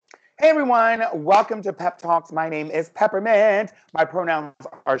Hey everyone, welcome to Pep Talks. My name is Peppermint. My pronouns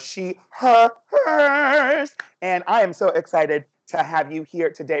are she, her, hers. And I am so excited to have you here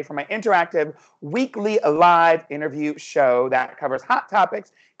today for my interactive weekly live interview show that covers hot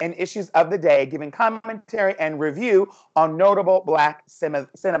topics and issues of the day, giving commentary and review on notable Black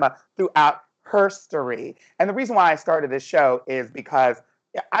cinema throughout history. And the reason why I started this show is because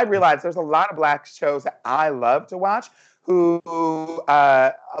I realized there's a lot of Black shows that I love to watch who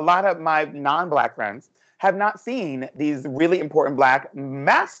a lot of my non-Black friends have not seen these really important Black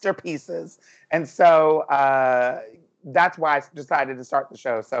masterpieces. And so that's why I decided to start the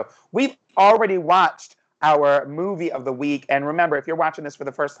show. So we've already watched our movie of the week. And remember, if you're watching this for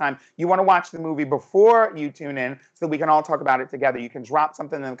the first time, you want to watch the movie before you tune in so we can all talk about it together. You can drop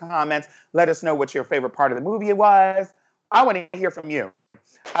something in the comments. Let us know what your favorite part of the movie was. I want to hear from you.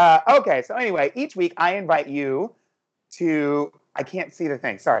 Okay, so anyway, each week I invite you I can't see the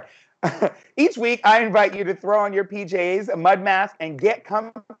thing, sorry. Each week, I invite you to throw on your PJs, a mud mask, and get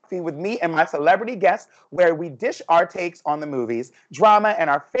comfy with me and my celebrity guests, where we dish our takes on the movies, drama, and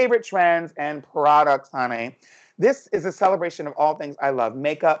our favorite trends and products, honey. This is a celebration of all things I love,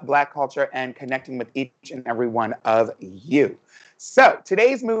 makeup, Black culture, and connecting with each and every one of you. So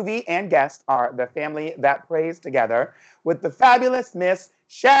today's movie and guests are The Family That Prays Together with the fabulous Miss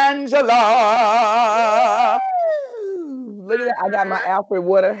Shangela. Look at that. I got my Alfred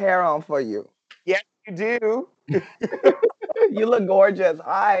Woodard hair on for you. Yes, you do. You look gorgeous.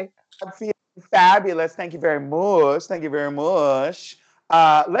 Hi. I feel fabulous. Thank you very much. Thank you very much.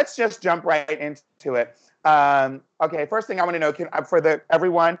 Let's just jump right into it. Okay, first thing I want to know,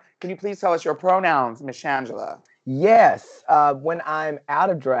 everyone, can you please tell us your pronouns, Miss Shangela? Yes. When I'm out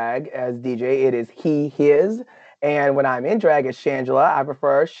of drag as DJ, it is he, his. And when I'm in drag as Shangela, I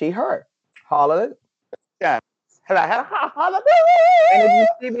prefer she, her. Holla. Yeah. Holla. And if you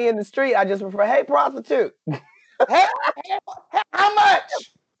see me in the street, I just prefer, hey, prostitute. Hey, how much?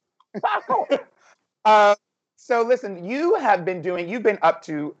 So listen, you've been up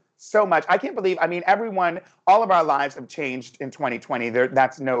to so much. I can't believe, all of our lives have changed in 2020.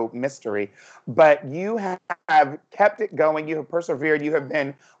 That's no mystery. But you have kept it going. You have persevered. You have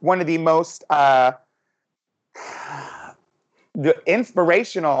been one of the most the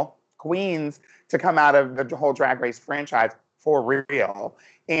inspirational queens to come out of the whole Drag Race franchise for real.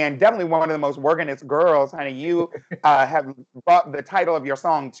 And definitely one of the most workingest girls. Honey, you have brought the title of your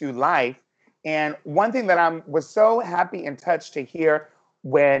song to life. And one thing that I was so happy and touched to hear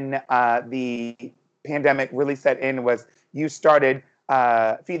when the pandemic really set in was you started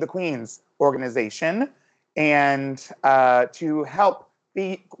Feed the Queens organization and to help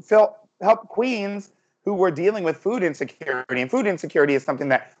queens who were dealing with food insecurity. And food insecurity is something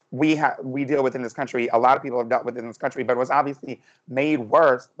that we deal with in this country. A lot of people have dealt with in this country, but it was obviously made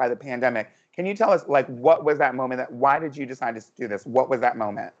worse by the pandemic. Can you tell us, what was that moment? Why did you decide to do this? What was that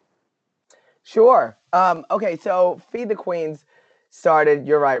moment? Sure. Okay, so Feed the Queens started,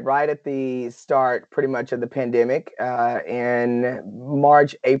 you're right at the start pretty much of the pandemic. In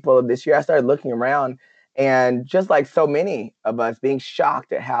March, April of this year, I started looking around and just like so many of us being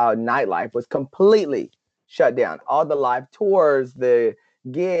shocked at how nightlife was completely shut down. All the live tours, the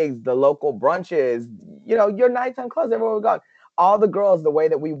gigs, the local brunches, your nighttime clubs, everyone was gone. All the girls, the way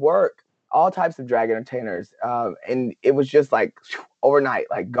that we work, all types of drag entertainers. And it was just like overnight,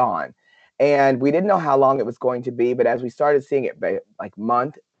 like gone. And we didn't know how long it was going to be, but as we started seeing it like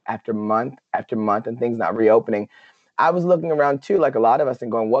month after month after month and things not reopening, I was looking around too, like a lot of us, and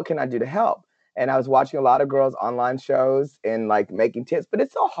going, what can I do to help? And I was watching a lot of girls' online shows and like making tips, but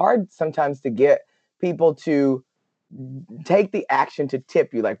it's so hard sometimes to get people to take the action to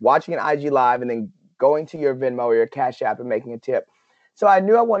tip you, like watching an IG live and then going to your Venmo or your Cash App and making a tip. So I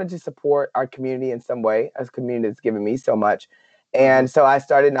knew I wanted to support our community in some way, as a community that's given me so much. And so I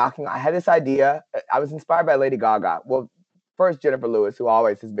started knocking. I had this idea. I was inspired by Lady Gaga. Well, first Jennifer Lewis, who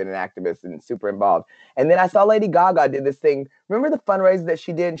always has been an activist and super involved. And then I saw Lady Gaga did this thing. Remember the fundraiser that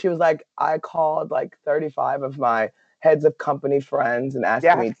she did? And she was like, I called like 35 of my heads of company friends and asked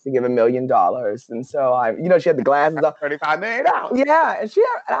me to give $1 million. And so she had the glasses on. $35 million. Yeah. And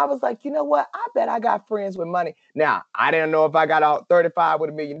I was like, you know what? I bet I got friends with money. Now, I didn't know if I got out 35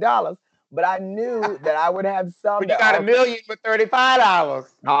 with $1 million, but I knew that I would have some. But you got $1 million with $35.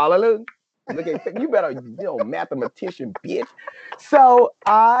 Hallelujah. Look at you better, mathematician, bitch. So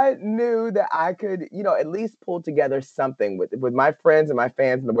I knew that I could, at least pull together something with my friends and my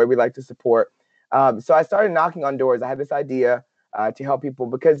fans and the way we like to support. So I started knocking on doors. I had this idea to help people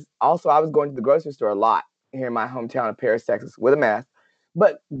because also I was going to the grocery store a lot here in my hometown of Paris, Texas, with a mask.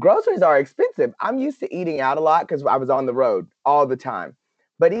 But groceries are expensive. I'm used to eating out a lot because I was on the road all the time.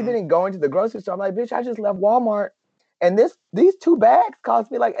 But even in going to the grocery store, I'm like, bitch, I just left Walmart, and these 2 bags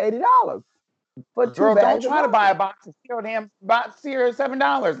cost me like $80 for 2 Girl, don't bags. try to buy a box of cereal,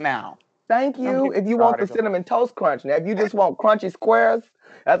 $7 now. Thank Don't you. get If me you want the started. Cinnamon Toast Crunch. Now, if you just want Crunchy Squares,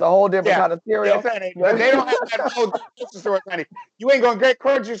 that's a whole different kind of cereal. Yes, honey. But they don't have that in all grocery stores, honey. You ain't gonna get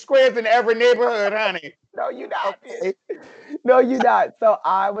Crunchy Squares in every neighborhood, honey. No, you're not. Okay. No, you're not. So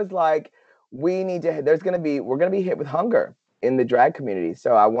I was like, we're gonna be hit with hunger in the drag community.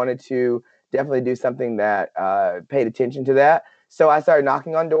 So I wanted to definitely do something that paid attention to that. So I started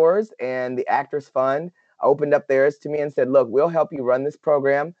knocking on doors, and the Actors Fund opened up theirs to me and said, look, we'll help you run this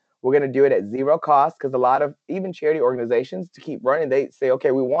program. We're going to do it at zero cost, because a lot of even charity organizations, to keep running, they say, okay,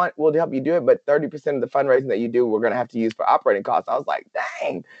 we'll help you do it, but 30% of the fundraising that you do, we're going to have to use for operating costs. I was like,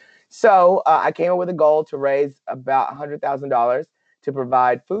 dang. So I came up with a goal to raise about $100,000 to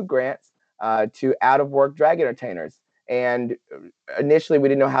provide food grants to out-of-work drag entertainers. And initially, we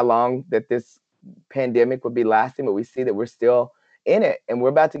didn't know how long that this pandemic would be lasting, but we see that we're still in it, and we're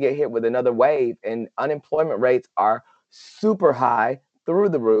about to get hit with another wave, and unemployment rates are super high, through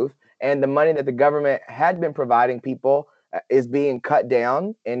the roof, and the money that the government had been providing people is being cut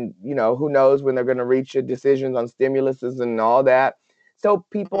down, and who knows when they're going to reach decisions on stimuluses and all that. So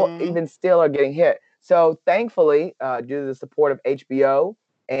people even still are getting hit. So thankfully, due to the support of HBO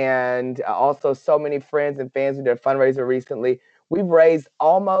and also so many friends and fans who did a fundraiser recently, we've raised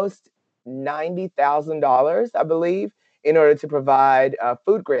almost $90,000, I believe, in order to provide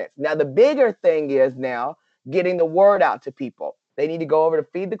food grants. Now, the bigger thing is now getting the word out to people. They need to go over to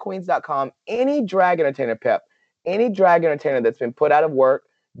feedthequeens.com. Any drag entertainer, Pep, any drag entertainer that's been put out of work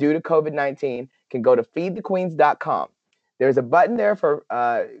due to COVID-19 can go to feedthequeens.com. There's a button there for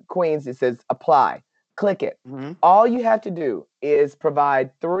Queens. It says apply. Click it. All you have to do is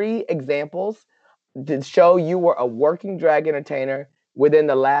provide 3 examples to show you were a working drag entertainer within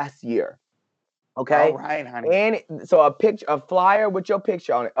the last year. Okay? All right, honey. And so a flyer with your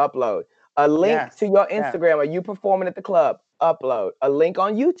picture on it, upload. A link to your Instagram, or you performing at the club, upload. A link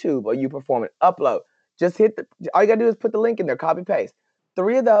on YouTube, or you performing, upload. Just all you gotta do is put the link in there, copy paste.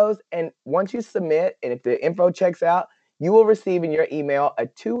 3 of those, and once you submit, and if the info checks out, you will receive in your email a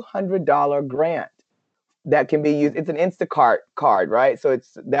 $200 grant that can be used. It's an Instacart card, right? So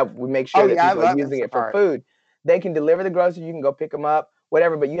it's that we make sure that people are using it for food. They can deliver the groceries, you can go pick them up,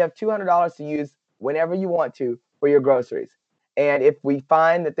 whatever, but you have $200 to use whenever you want to for your groceries. And if we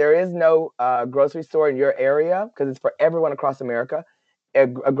find that there is no grocery store in your area, because it's for everyone across America,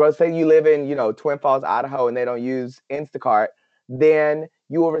 say you live in, Twin Falls, Idaho, and they don't use Instacart, then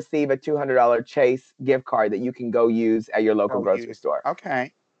you will receive a $200 Chase gift card that you can go use at your local grocery store.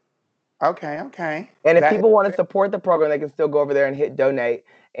 Okay. And if people want to support the program, they can still go over there and hit donate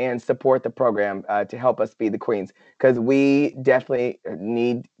and support the program to help us Feed the Queens, because we definitely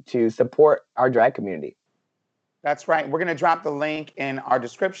need to support our drag community. That's right. We're going to drop the link in our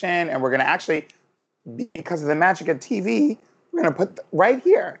description, and we're going to actually, because of the magic of TV, we're going to put right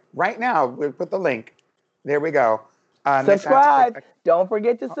here, right now, we'll put the link. There we go. Subscribe. Don't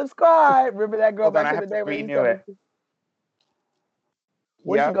forget to subscribe. Remember that girl back in the day? Renew it.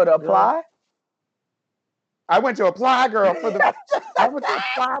 Where'd you go to apply? I went to apply, girl, I went to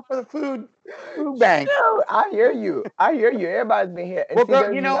apply for the food bank. I hear you. Everybody's been here. Well,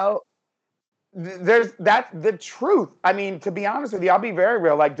 girl, that's the truth. I mean, to be honest with you, I'll be very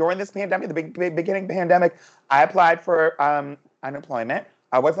real. Like during this pandemic, the beginning of the pandemic, I applied for unemployment.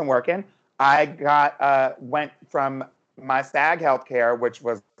 I wasn't working. I went from my SAG healthcare, which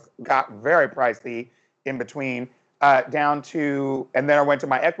got very pricey in between, down to, and then I went to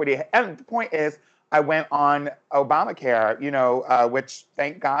my equity. And the point is, I went on Obamacare, which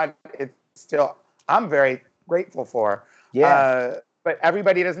thank God it's still, I'm very grateful for. Yeah. But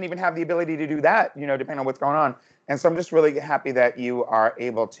everybody doesn't even have the ability to do that, depending on what's going on. And so I'm just really happy that you are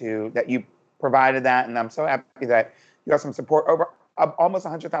able to, that you provided that. And I'm so happy that you got some support. Over almost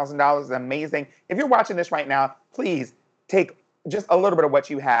 $100,000 is amazing. If you're watching this right now, please take just a little bit of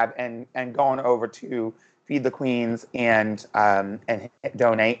what you have and go on over to Feed the Queens and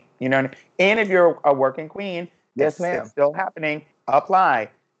donate. And if you're a working queen, yes, ma'am, it's still happening.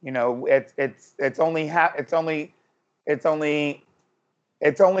 Apply.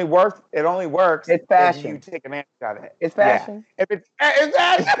 It only works it's fashion. if you take advantage of it. It's fashion. Yeah. It's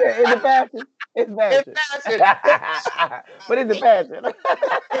fashion. It's fashion. It's fashion. It's fashion. But it's a fashion.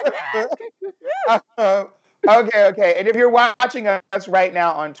 Okay. And if you're watching us right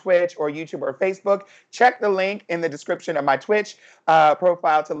now on Twitch or YouTube or Facebook, check the link in the description of my Twitch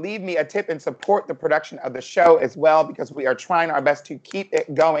profile to leave me a tip and support the production of the show as well, because we are trying our best to keep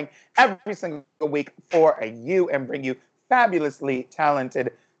it going every single week for you and bring you fabulously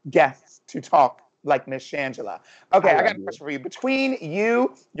talented guests to talk like Miss Shangela. Okay, I got a question for you. Between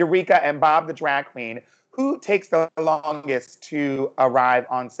you, Eureka, and Bob the drag queen, who takes the longest to arrive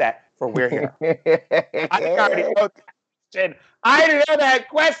on set for We're Here? I already know that question. I already know that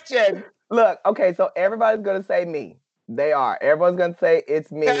question. Look, okay, so everybody's gonna say me. They are. Everyone's gonna say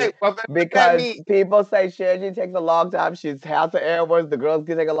it's me Okay, well, because people say Shanji takes a long time. She's House of Airways. The girls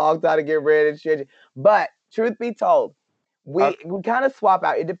can take a long time to get ready. Shanji. But truth be told, we kind of swap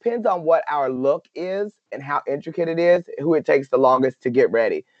out. It depends on what our look is and how intricate it is, who it takes the longest to get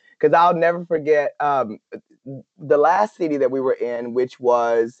ready. Because I'll never forget the last city that we were in, which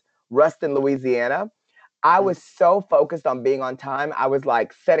was Ruston, Louisiana. I was so focused on being on time. I was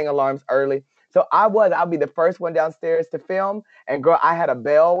like setting alarms early. So I'll be the first one downstairs to film. And girl, I had a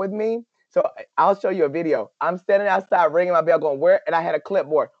bell with me. So I'll show you a video. I'm standing outside ringing my bell going, where? And I had a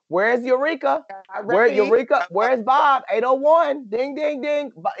clipboard. Where's Eureka? Where's Eureka? Where's Bob? 801. Ding, ding,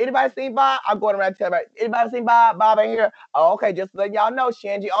 ding. Anybody seen Bob? I'm going around telling everybody, anybody seen Bob? Bob ain't here. Oh, okay, just letting y'all know,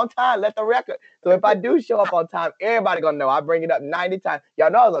 Shanji on time. Let the record. So if I do show up on time, everybody gonna know. I bring it up 90 times.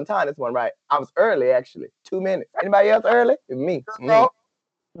 Y'all know I was on time this one, right? I was early, actually. 2 minutes. Anybody else early? Me. Girl,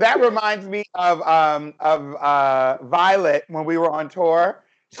 that reminds me of Violet when we were on tour.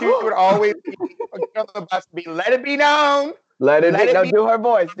 She would always be on the bus, let it be known. Let it be. No, do her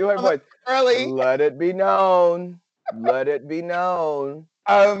voice. Do her voice. Early. Let it be known. Let it be known.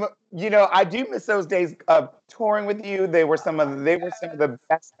 You know, I do miss those days of touring with you. They were some of the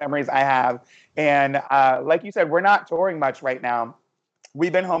best memories I have. And like you said, we're not touring much right now.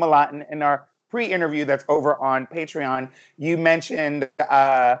 We've been home a lot. In our pre-interview that's over on Patreon, you mentioned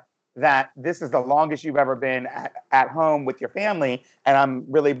that this is the longest you've ever been at home with your family. And I'm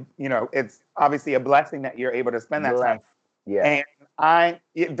really, you know, it's obviously a blessing that you're able to spend that time. Yeah. And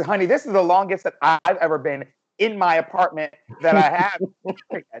honey, this is the longest that I've ever been in my apartment that I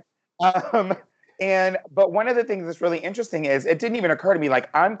have. But one of the things that's really interesting is it didn't even occur to me, like,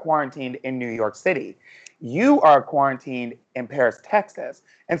 I'm quarantined in New York City. You are quarantined in Paris, Texas.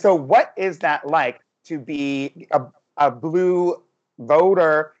 And so what is that like to be a blue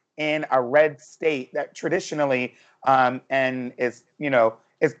voter in a red state that traditionally and is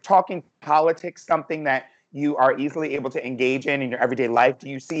talking politics something that you are easily able to engage in your everyday life? Do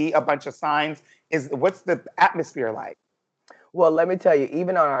you see a bunch of signs? What's the atmosphere like? Well, let me tell you,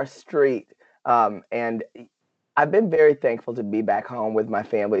 even on our street, and I've been very thankful to be back home with my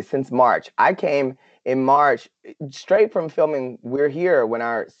family since March. I came in March straight from filming We're Here when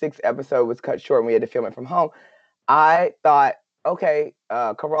our 6th episode was cut short and we had to film it from home. I thought, okay,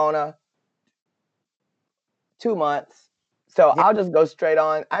 Corona, 2 months. So I'll just go straight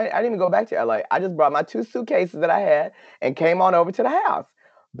on. I didn't even go back to LA. I just brought my 2 suitcases that I had and came on over to the house.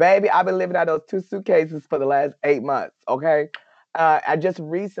 Baby, I've been living out those 2 suitcases for the last 8 months, okay? I just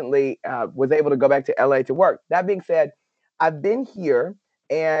recently was able to go back to LA to work. That being said, I've been here,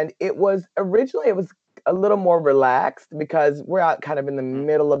 and it was a little more relaxed because we're out kind of in the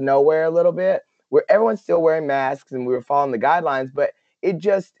middle of nowhere a little bit, where everyone's still wearing masks and we were following the guidelines, but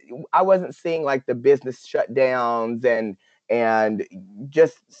I wasn't seeing like the business shutdowns and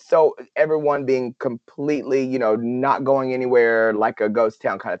just so everyone being completely, not going anywhere, like a ghost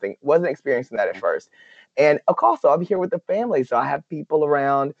town kind of thing. Wasn't experiencing that at first. And of course, I'm here with the family, so I have people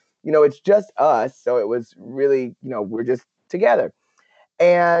around. It's just us, so it was really, we're just together.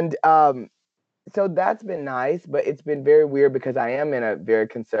 And so that's been nice, but it's been very weird because I am in a very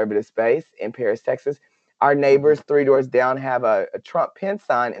conservative space in Paris, Texas. Our neighbors 3 doors down have a Trump Pence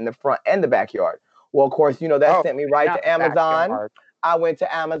sign in the front and the backyard. Well, of course, that sent me right to Amazon. Backyard. I went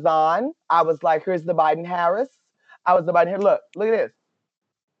to Amazon. I was like, here's the Biden-Harris. I was the Biden here. Look at this.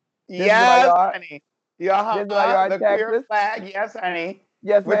 Yes, honey. This is my yard, the Texas. queer flag. Yes, honey.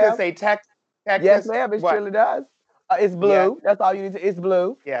 Yes, ma'am. Would it say Texas? Yes, ma'am. It surely does. It's blue. Yes. That's all you need to. It's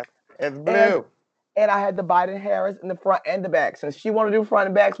blue. Yes, it's blue. And I had the Biden-Harris in the front and the back. Since she want to do front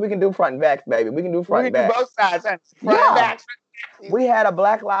and backs, we can do front and backs, baby. We can do front and backs. We can do both sides. Front and backs. We had a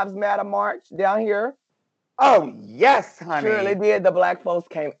Black Lives Matter march down here. Oh, yes, honey. Surely did. The black folks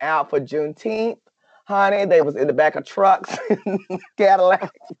came out for Juneteenth, honey. They was in the back of trucks, Cadillacs.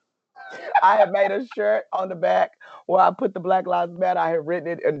 I had made a shirt on the back where I put the Black Lives Matter. I had written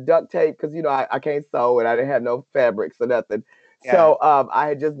it in duct tape because, I can't sew and I didn't have no fabrics or nothing. Yeah. So I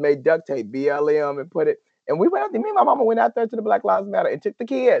had just made duct tape, BLM, and put it. And me and my mama went out there to the Black Lives Matter and took the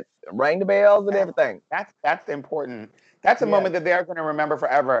kids, rang the bells and everything. That's important. That's a moment that they're going to remember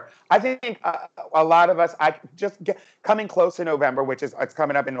forever. I think a lot of us, coming close to November, which is it's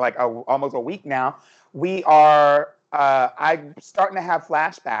coming up in like almost a week now, we are, I'm starting to have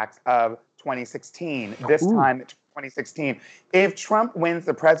flashbacks of 2016. This time, 2016. If Trump wins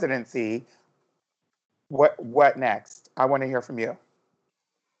the presidency, what next? I want to hear from you.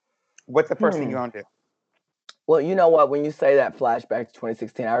 What's the first thing you're gonna do? Well, you know what? When you say that flashback to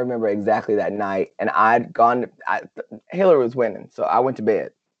 2016, I remember exactly that night, and Hillary was winning, so I went to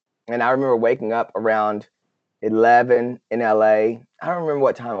bed, and I remember waking up around 11 in LA. I don't remember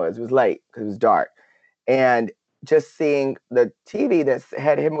what time it was. It was late because it was dark, and just seeing the TV that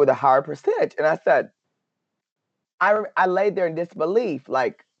had him with a higher percentage, and I said, I laid there in disbelief,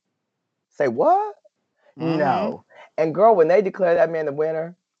 like, say what? No. And girl, when they declared that man the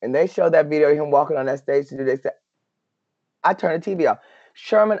winner, and they showed that video of him walking on that stage to do this, I turned the TV off.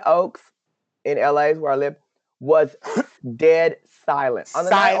 Sherman Oaks in LA is where I live, was dead silent. On the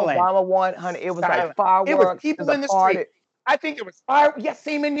night Obama won, honey, it was like fireworks. It was people in the street. I think it was fire. Yes,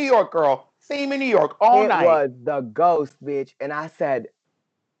 same in New York, girl. Same in New York all night. It was the ghost, bitch. And I said,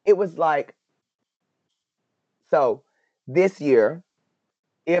 it was like, so this year,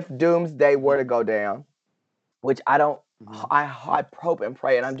 if doomsday were to go down, which I don't, I hope and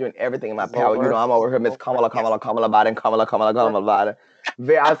pray, and I'm doing everything in my power. You know, I'm over here, Miss Kamala Biden, Kamala Biden.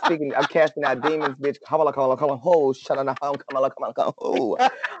 I'm casting out demons, bitch. Kamala. Oh, shut up, Kamala. Oh,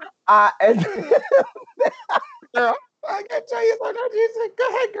 girl, I can't tell you something. Go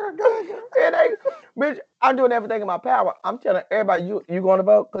ahead, girl. Bitch, I'm doing everything in my power. I'm telling everybody, you going to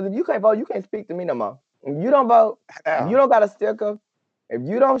vote? Because if you can't vote, you can't speak to me no more. If you don't vote, if you don't got a sticker, if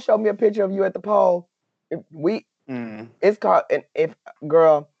you don't show me a picture of you at the poll, it's called, and if,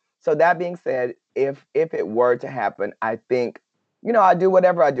 girl, so that being said, if it were to happen, I think, you know, I do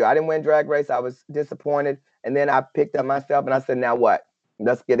whatever I do. I didn't win Drag Race. I was disappointed. And then I picked up myself and I said, now what?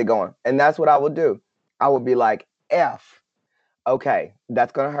 Let's get it going. And that's what I will do. I would be like, okay,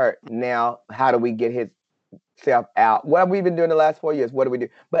 that's going to hurt. Now, how do we get his self out? What have we been doing the last 4 years? What do we do?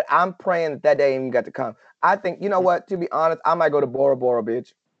 But I'm praying that day even got to come. I think, you know what, to be honest, I might go to Bora Bora,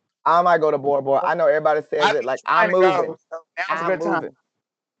 bitch. I might go to Bora Bora. I know everybody says it like I'm moving. Now's a good time.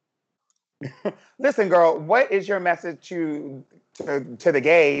 Listen, girl, what is your message to the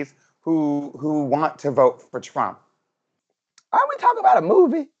gays who want to vote for Trump? Aren't we talking about a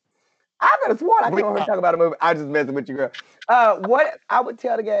movie? I could have sworn I came over to talk about a movie. I just messing with you, girl. What I would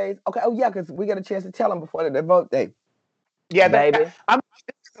tell the gays, okay, oh yeah, because we get a chance to tell them before the vote day. Yeah, baby.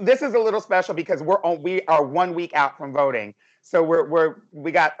 This is a little special because we are 1 week out from voting. So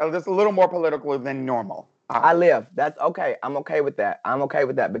we got just a little more political than normal. I live. That's okay. I'm okay with that. I'm okay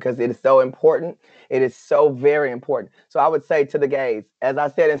with that because it is so important. It is so very important. So I would say to the gays, as I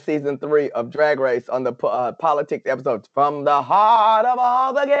said in season 3 of Drag Race on the politics episode, from the heart of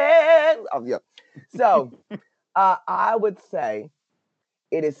all the gays. Oh, yeah. So I would say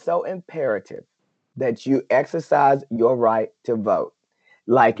it is so imperative that you exercise your right to vote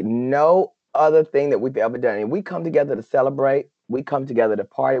like no other thing that we've ever done. And we come together to celebrate. We come together to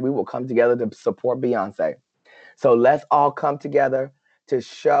party. We will come together to support Beyonce. So let's all come together to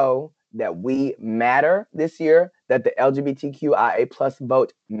show that we matter this year, that the LGBTQIA plus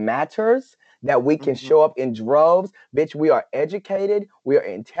vote matters, that we can show up in droves. Bitch, we are educated, we are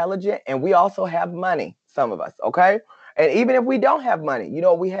intelligent, and we also have money, some of us, okay? And even if we don't have money, you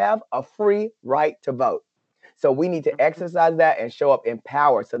know, we have a free right to vote. So we need to exercise that and show up in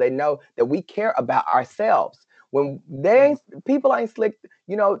power so they know that we care about ourselves. When people ain't slick,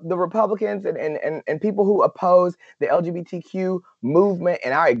 you know, the Republicans and people who oppose the LGBTQ movement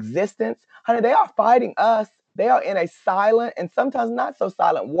and our existence, honey, they are fighting us. They are in a silent and sometimes not so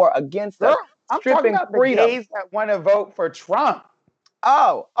silent war against us. I'm talking about the gays that want to vote for Trump.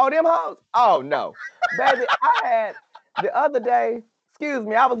 Oh, them hoes? Oh, no. Baby, I had the other day, excuse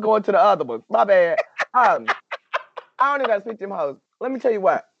me, I was going to the other ones. My bad. I don't even got to speak to them hoes. Let me tell you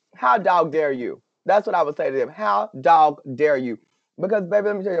what. How dog dare you? That's what I would say to them. How dog dare you? Because, baby,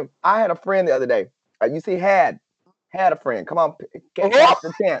 let me tell you, I had a friend the other day. You see, had a friend. Come on, catch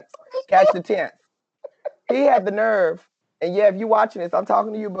the tense. Catch the tense. He had the nerve, and yeah, if you're watching this, I'm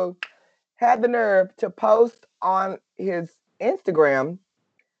talking to you, boo. Had the nerve to post on his Instagram,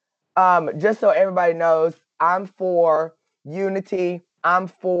 just so everybody knows, I'm for unity. I'm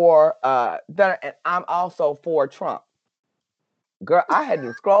for and I'm also for Trump. Girl, I had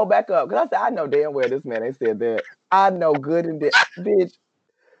to scroll back up because I said, I know damn well this man ain't said that. I know good and bitch.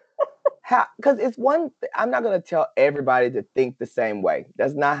 How? Because it's I'm not going to tell everybody to think the same way.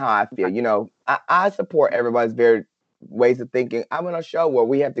 That's not how I feel. You know, I support everybody's very ways of thinking. I'm on a show where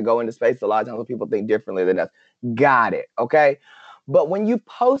we have to go into space a lot of times when people think differently than us. Got it. Okay. But when you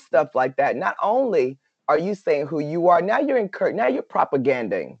post stuff like that, not only are you saying who you are, now you're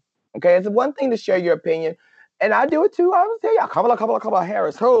propaganding. Okay. It's one thing to share your opinion. And I do it too. I would tell y'all, Kamala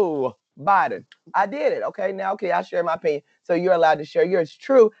Harris, who? Biden. I did it. Okay, now, okay, I share my opinion. So you're allowed to share yours.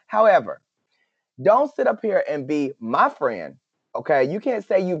 True. However, don't sit up here and be my friend. Okay, you can't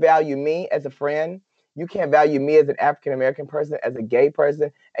say you value me as a friend. You can't value me as an African American person, as a gay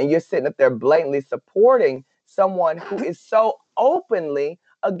person, and you're sitting up there blatantly supporting someone who is so openly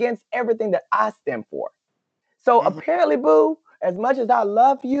against everything that I stand for. So apparently, boo, as much as I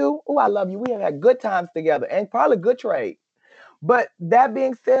love you, I love you. We have had good times together and probably good trade. But that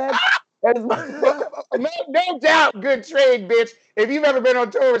being said, no doubt, good trade, bitch. If you've ever been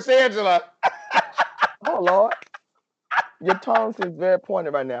on tour with Shangela. Oh, Lord. Your tone seems very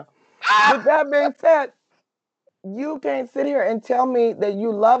pointed right now. With that being said, you can't sit here and tell me that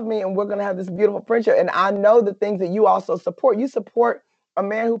you love me and we're going to have this beautiful friendship. And I know the things that you also support. You support a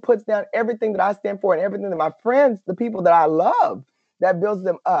man who puts down everything that I stand for and everything that my friends, the people that I love, that builds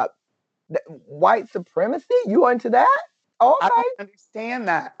them up. White supremacy? You into that? Okay. I don't understand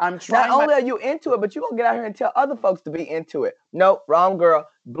that. I'm trying. Not only are you into it, but you're going to get out here and tell other folks to be into it. Nope, wrong girl.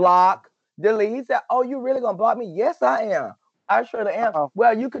 Block, delete. He said, oh, you really going to block me? Yes, I am. I surely am.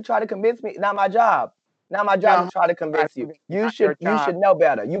 Well, you could try to convince me. Not my job. Not my job to try to convince you. You should know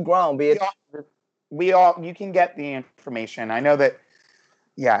better. You grown, bitch. You can get the information. I know that.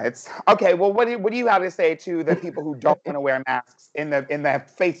 Yeah, it's okay. Well, what do you have to say to the people who don't want to wear masks in the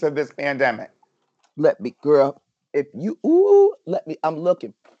face of this pandemic? Let me, girl. If you let me. I'm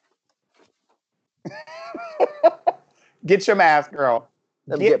looking. Get your mask, girl.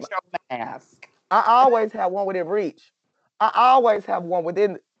 Get your mask. I always have one within reach. I always have one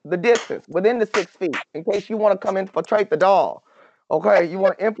within the distance, within the 6 feet, in case you want to come infiltrate the doll. Okay, you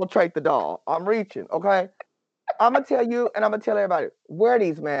want to infiltrate the doll. I'm reaching. Okay, I'm gonna tell you, and I'm gonna tell everybody: wear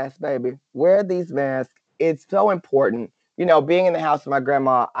these masks, baby. Wear these masks. It's so important. You know, being in the house with my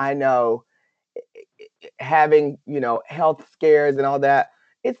grandma, I know having health scares and all that.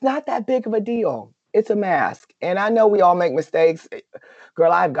 It's not that big of a deal. It's a mask. And I know we all make mistakes.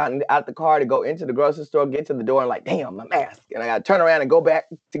 Girl, I've gotten out the car to go into the grocery store, get to the door, and like, damn, my mask. And I got to turn around and go back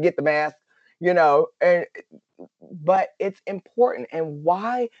to get the mask, but it's important. And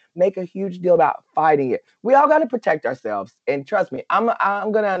why make a huge deal about fighting it? We all got to protect ourselves. And trust me, I'm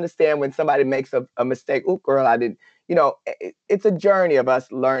going to understand when somebody makes a mistake. Oop, girl, I didn't, it's a journey of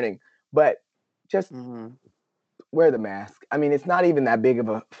us learning. But just wear the mask. I mean, it's not even that big of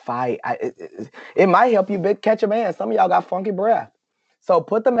a fight. It might help you catch a man. Some of y'all got funky breath. So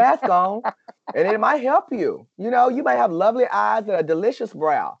put the mask on and it might help you. You might have lovely eyes and a delicious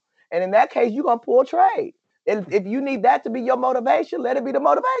brow. And in that case, you're going to pull trade. If you need that to be your motivation, let it be the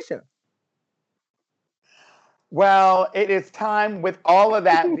motivation. Well, it is time, with all of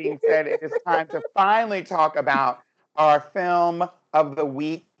that being said, it is time to finally talk about our film of the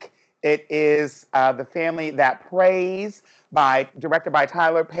week. It is The Family That Prays, directed by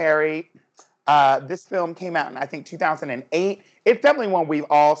Tyler Perry. This film came out in, I think, 2008. It's definitely one we've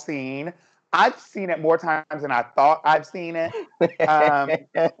all seen. I've seen it more times than I thought I've seen it. And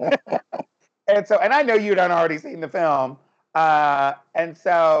I know you'd already seen the film. Let's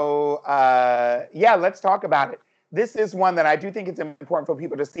talk about it. This is one that I do think it's important for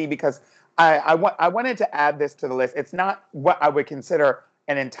people to see because I wanted to add this to the list. It's not what I would consider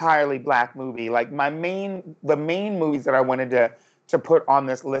an entirely Black movie. Like the main movies that I wanted to put on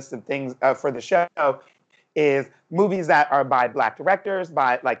this list of things for the show is movies that are by Black directors,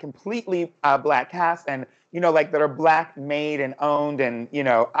 by like completely Black cast, and that are Black made and owned and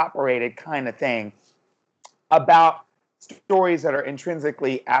operated kind of thing, about stories that are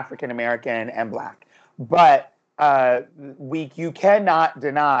intrinsically African American and Black. But you cannot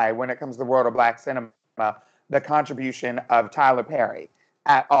deny, when it comes to the world of Black cinema, the contribution of Tyler Perry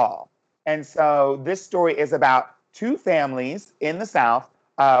at all. And so this story is about two families in the South,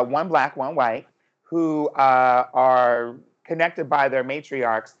 one Black, one white, who are connected by their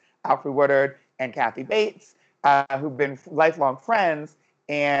matriarchs, Alfre Woodard and Kathy Bates, who've been lifelong friends,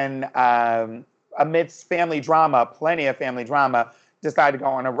 and amidst family drama, plenty of family drama, decide to go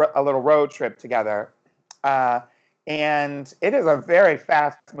on a little road trip together. And it is a very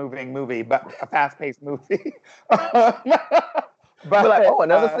fast-moving movie, but a fast-paced movie. But like,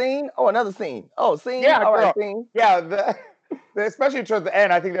 another scene. Oh, scene. Yeah, all right, scene. Yeah, especially towards the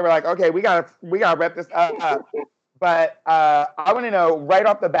end, I think they were like, okay, we gotta wrap this up. But I want to know right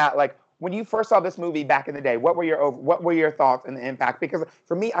off the bat, like when you first saw this movie back in the day, what were your thoughts and the impact? Because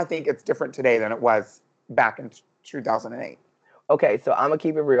for me, I think it's different today than it was back in 2008. Okay, so I'm gonna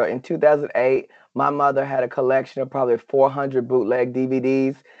keep it real. In 2008, my mother had a collection of probably 400 bootleg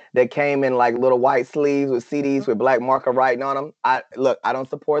DVDs that came in like little white sleeves with CDs with black marker writing on them. I don't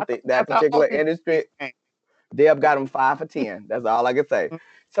support that particular industry. Deb got them 5 for 10. That's all I can say.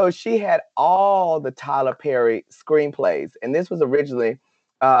 So she had all the Tyler Perry screenplays, and this was originally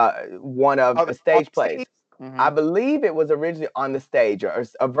one of the stage plays. I believe it was originally on the stage, or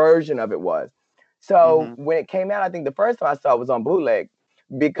a version of it was. So when it came out, I think the first time I saw it was on bootleg,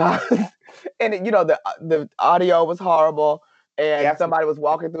 because, and it, the audio was horrible, and somebody was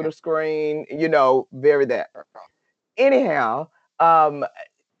walking through the screen, very that. Anyhow, I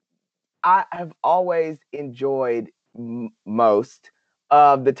have always enjoyed most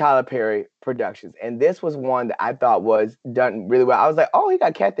of the Tyler Perry productions, and this was one that I thought was done really well. I was like, oh, he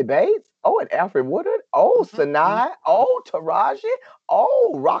got Kathy Bates, oh, and Alfred Woodard, oh, Sanaa, oh, Taraji,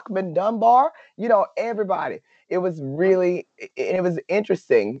 oh, Rockman Dunbar, everybody. It was really, it was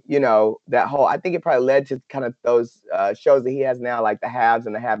interesting, that whole, I think it probably led to kind of those shows that he has now, like the Haves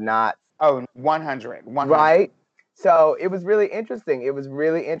and the Have-Nots. Oh, 100. Right? So it was really interesting. It was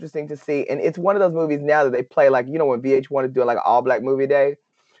really interesting to see. And it's one of those movies now that they play, like, when VH1 is doing like an all-black movie day.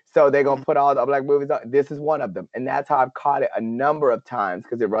 So they're going to put all the black movies on. This is one of them. And that's how I've caught it a number of times,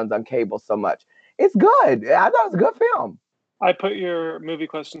 because it runs on cable so much. It's good. I thought it was a good film. I put your movie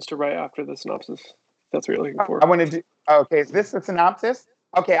questions to right after the synopsis. That's what you're looking for. I want to do, okay, is this the synopsis?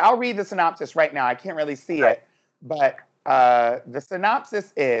 Okay, I'll read the synopsis right now. I can't really see it. But the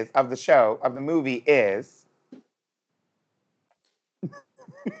synopsis of the movie is...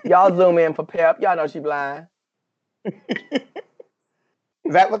 Y'all zoom in for Pep. Y'all know she blind.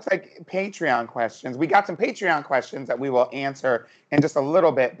 That looks like Patreon questions. We got some Patreon questions that we will answer in just a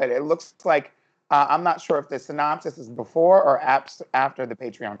little bit, but it looks like I'm not sure if the synopsis is before or after the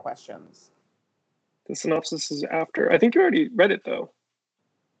Patreon questions. The synopsis is after. I think you already read it, though.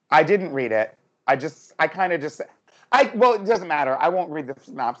 I didn't read it. Well, it doesn't matter. I won't read the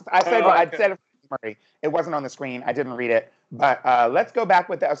synopsis. I said I'd said it for Murray. It wasn't on the screen. I didn't read it. But let's go back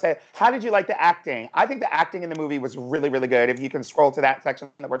with that. I'll say, how did you like the acting? I think the acting in the movie was really, really good. If you can scroll to that section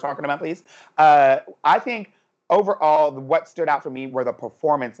that we're talking about, please. I think overall, what stood out for me were the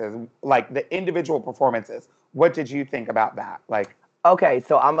performances, like the individual performances. What did you think about that? Okay,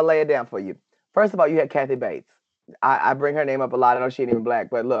 so I'm going to lay it down for you. First of all, you had Kathy Bates. I bring her name up a lot. I know she ain't even black,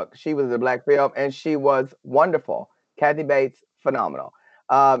 but look, she was in a black film, and she was wonderful. Kathy Bates, phenomenal.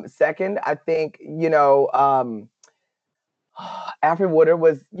 Second, I think, Alfred Woodard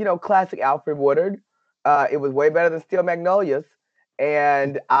was, classic Alfred Woodard. It was way better than Steel Magnolias.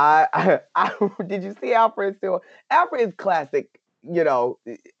 And I did you see Alfred still? Alfred is classic, I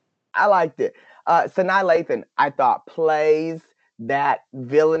liked it. Sanaa Lathan, I thought, plays that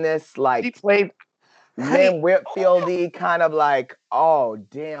villainous, like, he played Lynn Whitfield-y kind of like, oh,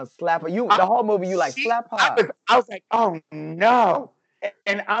 damn, slap her. The whole movie, you like, slap her. I was like, oh, no.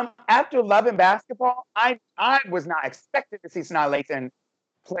 And after Love and Basketball, I was not expecting to see Sanaa Lathan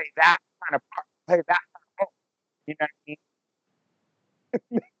play that kind of part, play that kind of role. You know what I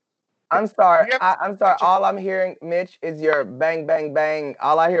mean? I'm sorry. I'm sorry. All I'm hearing, Mitch, is your bang, bang, bang.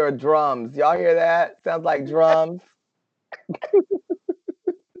 All I hear are drums. Y'all hear that? Sounds like drums.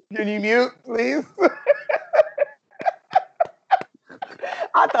 Can you mute, please?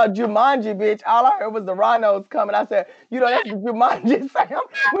 I thought Jumanji, bitch. All I heard was the rhinos coming. I said, that's the Jumanji sound.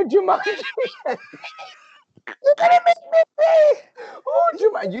 What Jumanji? You're gonna make me pee. Oh,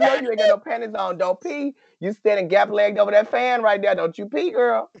 Jumanji. You ain't got no panties on. Don't pee. You standing gap-legged over that fan right there. Don't you pee,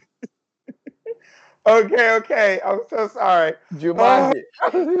 girl. Okay. I'm so sorry. Jumanji.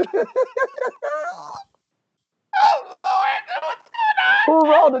 Oh, Lord. What's going on? Who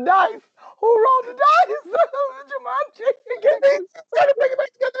rolled the dice? Who rolled the dice? Jumanji. Trying to bring it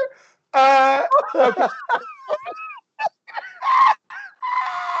back together. Okay.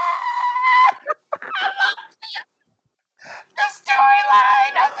 The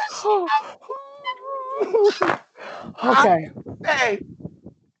storyline of the show. Okay.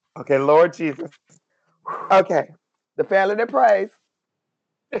 Okay, Lord Jesus. Okay. The family that prays.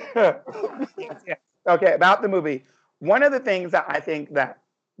 Yes. Okay, about the movie. One of the things that I think that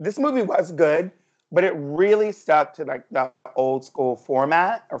this movie was good, but it really stuck to like the old school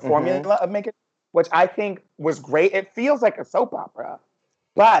format or formula of making, which I think was great. It feels like a soap opera,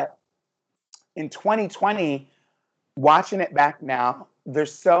 but in 2020, watching it back now,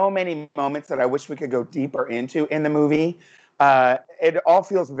 there's so many moments that I wish we could go deeper into in the movie. It all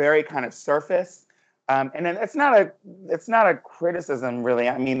feels very kind of surface, and it's not a criticism really.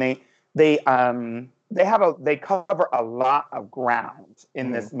 I mean, they cover a lot of ground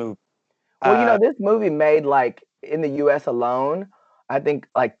in this movie. Well, this movie made, like, in the U.S. alone, I think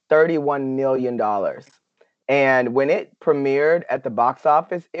like $31 million. And when it premiered at the box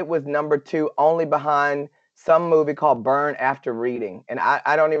office, it was number 2, only behind some movie called Burn After Reading. And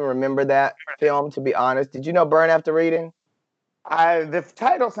I don't even remember that film, to be honest. Did you know Burn After Reading? The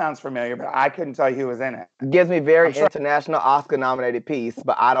title sounds familiar, but I couldn't tell you who was in it. Gives me very sure. international Oscar-nominated piece,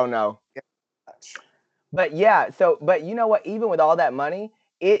 but I don't know. But yeah, but you know what? Even with all that money,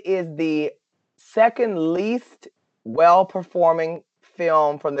 it is the second least well-performing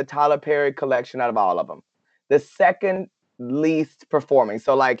film from the Tyler Perry collection out of all of them. The second least performing.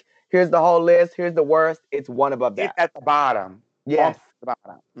 So like, here's the whole list. Here's the worst. It's one above that. It's at the bottom. Yes. The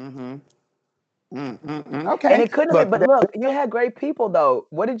bottom. Okay. And it couldn't have been, but look, you had great people though.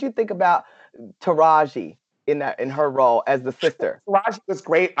 What did you think about Taraji in her role as the sister? Taraji was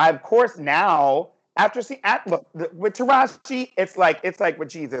great. Of course, now after seeing look with Taraji, it's like with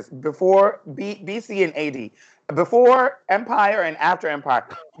Jesus before BC and AD, before Empire and after Empire.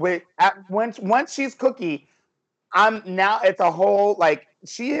 Once she's Cookie, it's a whole like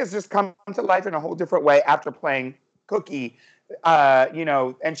she has just come to life in a whole different way after playing Cookie. And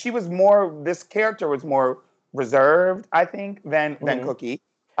this character was more reserved, I think, than Cookie.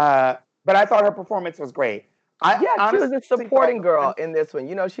 But I thought her performance was great. She was a supporting girl in this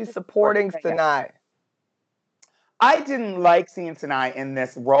one. She's supporting Sanaa. I didn't like seeing Sanaa in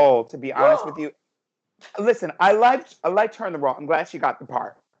this role, to be honest with you. Listen, I liked her in the role. I'm glad she got the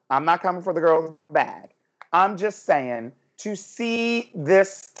part. I'm not coming for the girl's bag. I'm just saying, to see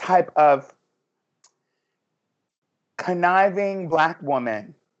this type of conniving Black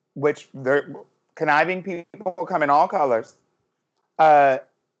woman, which they're conniving people come in all colors, to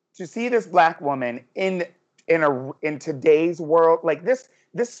see this Black woman in today's world, like this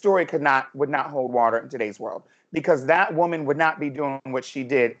story would not hold water in today's world, because that woman would not be doing what she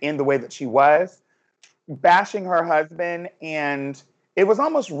did in the way that she was, bashing her husband, and it was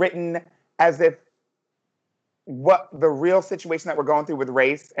almost written as if what the real situation that we're going through with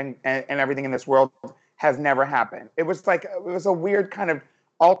race and everything in this world has never happened. It was a weird kind of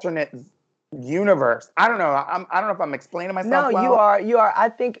alternate universe. I don't know. I don't know if I'm explaining myself well. No, you are. I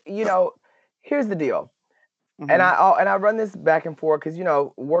think, here's the deal. Mm-hmm. And I run this back and forth because,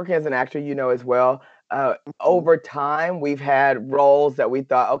 working as an actor, as well, over time, we've had roles that we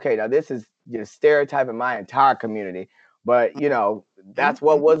thought, okay, now this is stereotyping my entire community. But, that's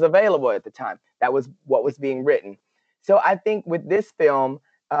what was available at the time. That was what was being written. So I think with this film,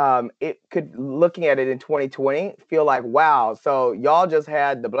 it could, looking at it in 2020, feel like, wow, so y'all just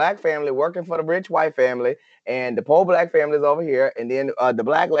had the Black family working for the rich white family, and the poor Black family is over here, and then the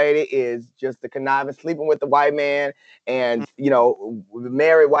Black lady is just the conniving, sleeping with the white man, and,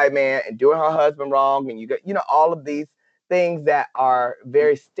 married white man, and doing her husband wrong, and you got, all of these things that are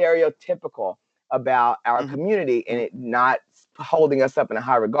very stereotypical about our community, and it not holding us up in a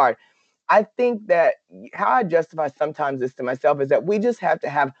high regard. I think that how I justify sometimes this to myself is that we just have to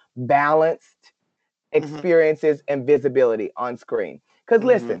have balanced experiences and visibility on screen. Because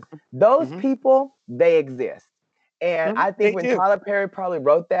listen, those people, they exist. And I think when Tyler Perry probably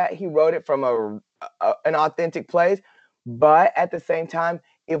wrote that, he wrote it from an authentic place. But at the same time,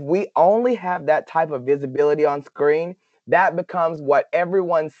 if we only have that type of visibility on screen, that becomes what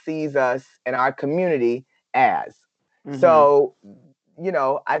everyone sees us in our community as. So,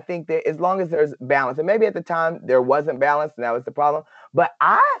 I think that as long as there's balance, and maybe at the time there wasn't balance and that was the problem, but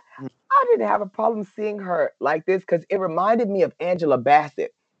I didn't have a problem seeing her like this because it reminded me of Angela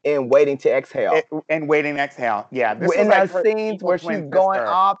Bassett in Waiting to Exhale. Waiting to Exhale, yeah. This in those scenes where she's going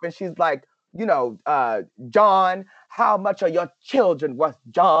off and she's like, John, how much are your children worth,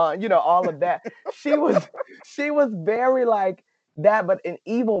 John? All of that. She was very like that, but an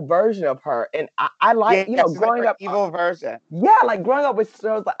evil version of her. And I like, growing up. Evil version. Yeah, like growing up with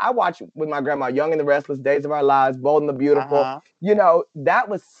shows like I watched with my grandma, Young and the Restless, Days of Our Lives, Bold and the Beautiful. That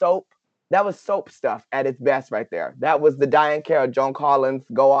was soap. That was soap stuff at its best right there. That was the Diane Carroll, Joan Collins,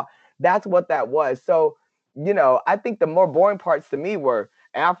 go on. That's what that was. So, I think the more boring parts to me were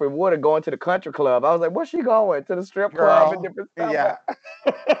Alfred Woodard going to the country club. I was like, where's she going? To the strip club and different stuff. Yeah.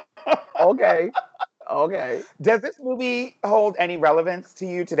 Okay. Does this movie hold any relevance to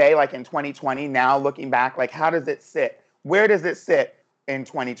you today, like in 2020, now looking back? Like, how does it sit? Where does it sit in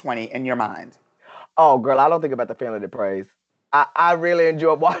 2020 in your mind? Oh, girl, I don't think about the family that prays. I really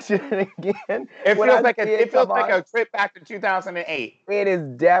enjoyed watching it again. It feels like a trip back to 2008. It is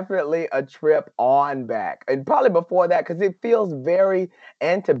definitely a trip on back. And probably before that, because it feels very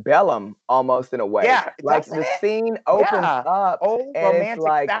antebellum almost in a way. Yeah. Like the scene opens up and romantic it's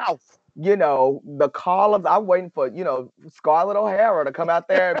like, South. The call of, I'm waiting for, Scarlett O'Hara to come out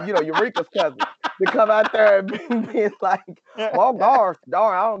there, Eureka's cousin, to come out there and be like, oh, gosh,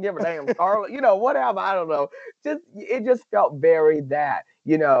 darn, I don't give a damn, Scarlett, whatever, I don't know. It just felt very that,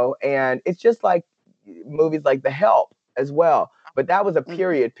 and it's just like, movies like The Help as well. But that was a Mhm.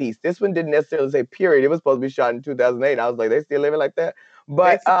 period piece. This one didn't necessarily say period. It was supposed to be shot in 2008. I was like, they still living like that?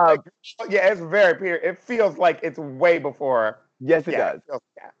 But It's like, yeah, it's very period. It feels like it's way before. yes, it Yeah, it does. feels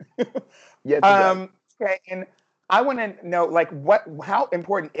like that. Yes, it does. Okay, and I want to know, like, how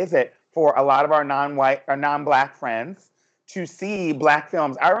important is it for a lot of our non-white or non-black friends to see black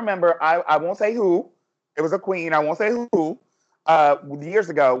films? I remember, I won't say who, it was a queen, I won't say who, years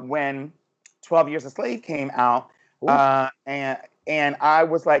ago when 12 Years a Slave came out, Ooh. and I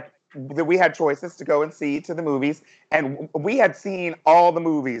was like, we had choices to go and see to the movies, and we had seen all the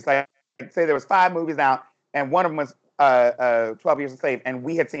movies. Like, say there was 5 movies out, and one of them was 12 Years a Slave, and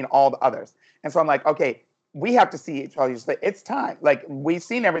we had seen all the others. And so I'm like, okay, we have to see 12 Years a Slave. It's time. Like, we've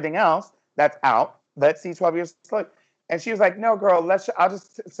seen everything else that's out. Let's see 12 Years a Slave. And she was like, no, girl, I'll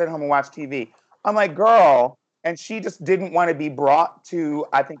just sit home and watch TV. I'm like, girl. And she just didn't want to be brought to,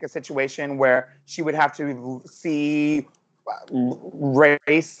 I think, a situation where she would have to see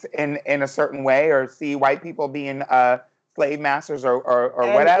race in a certain way, or see white people being slave masters, or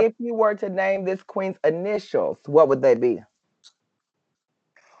And whatever. if you were to name this queen's initials, what would they be?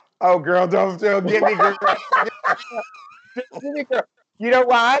 Oh, girl, don't give me girl. Give me girl. You know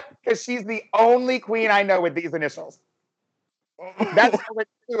why? Because she's the only queen I know with these initials. That's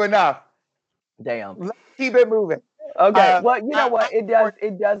enough. Damn. Let's keep it moving. Okay. Well, you know what? It I-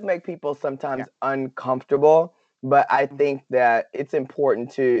 does make people sometimes uncomfortable, but I think that it's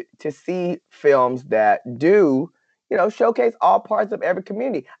important to see films that do, showcase all parts of every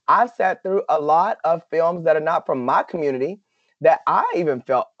community. I've sat through a lot of films that are not from my community that I even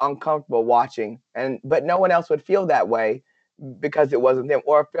felt uncomfortable watching, but no one else would feel that way because it wasn't them.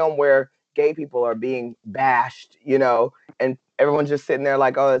 Or a film where gay people are being bashed, and everyone's just sitting there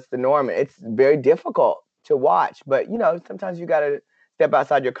like, oh, it's the norm. It's very difficult to watch, but sometimes you got to step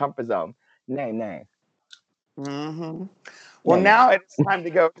outside your comfort zone. Name. Mm-hmm. Well, now it's time to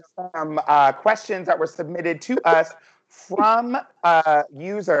go to some questions that were submitted to us from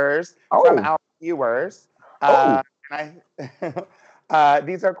users, from our viewers. And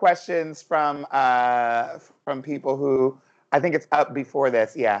these are questions from people who, I think it's up before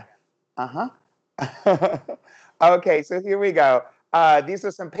this. Yeah. Okay, so here we go. These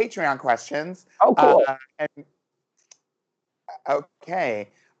are some Patreon questions. Oh, cool. Okay.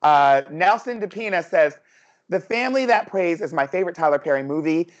 Nelson DePina says, "The Family That Prays is my favorite Tyler Perry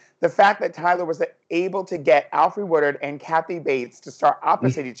movie. The fact that Tyler was able to get Alfre Woodard and Kathy Bates to star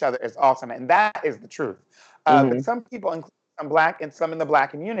opposite each other is awesome." And that is the truth. But some people, including some black and some in the black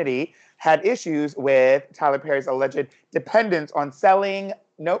community, had issues with Tyler Perry's alleged dependence on selling,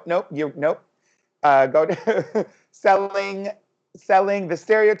 go to selling the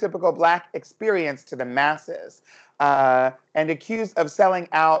stereotypical black experience to the masses, and accused of selling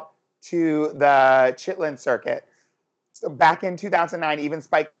out to the Chitlin circuit. So back in 2009, even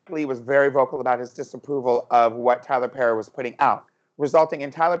Spike Lee was very vocal about his disapproval of what Tyler Perry was putting out, resulting in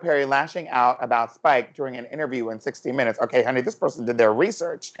Tyler Perry lashing out about Spike during an interview in 60 Minutes. Okay, honey, this person did their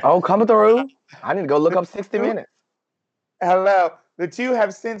research. Oh, come through. I need to go look up 60 Minutes. Hello. The two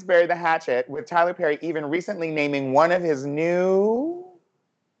have since buried the hatchet, with Tyler Perry even recently naming one of his new...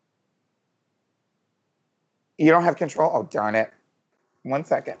 You don't have control? Oh, darn it. 1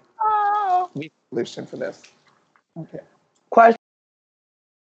 second. Oh, we need a solution for this. Okay. Question.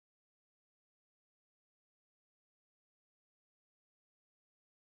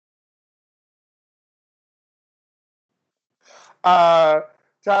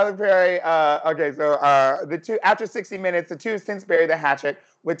 Tyler Perry, okay, so the two, after 60 Minutes, the two have since buried the hatchet,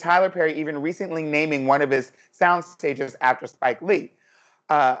 with Tyler Perry even recently naming one of his sound stages after Spike Lee.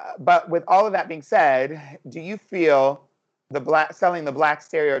 But with all of that being said, do you feel selling the black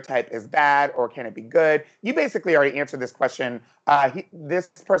stereotype is bad, or can it be good? You basically already answered this question. This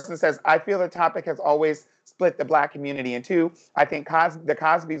person says, "I feel the topic has always split the black community in two. I think the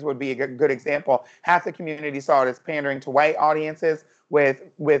Cosbys would be a good example. Half the community saw it as pandering to white audiences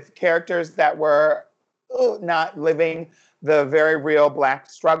with characters that were not living the very real black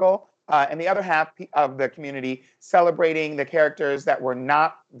struggle. And the other half of the community celebrating the characters that were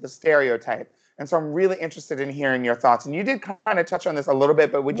not the stereotype." And so I'm really interested in hearing your thoughts. And you did kind of touch on this a little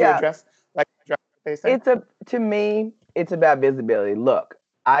bit, but would you address what they say? To me, it's about visibility. Look,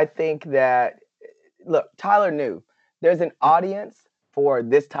 I think that, Tyler knew there's an audience for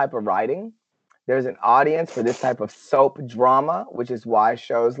this type of writing. There's an audience for this type of soap drama, which is why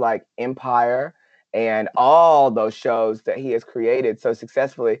shows like Empire and all those shows that he has created so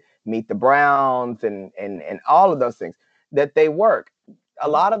successfully, Meet the Browns and all of those things, that they work. A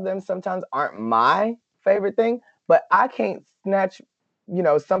lot of them sometimes aren't my favorite thing, but I can't snatch,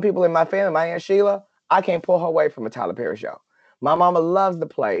 some people in my family, my Aunt Sheila, I can't pull her away from a Tyler Perry show. My mama loves the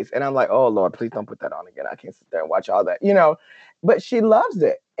plays. And I'm like, oh, Lord, please don't put that on again. I can't sit there and watch all that, But she loves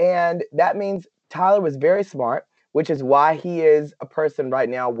it. And that means Tyler was very smart, which is why he is a person right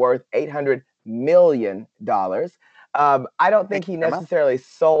now worth $800 million. I don't think he necessarily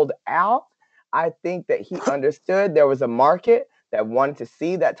sold out. I think that he understood there was a market that wanted to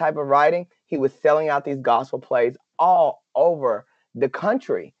see that type of writing. He was selling out these gospel plays all over the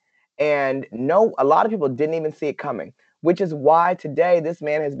country. And a lot of people didn't even see it coming, which is why today this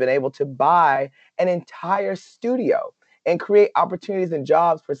man has been able to buy an entire studio and create opportunities and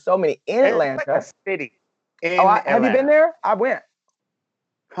jobs for so many in Atlanta. Like a city. Have you been there? I went.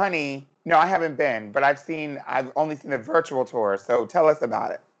 Honey, no, I haven't been, but I've only seen the virtual tour. So tell us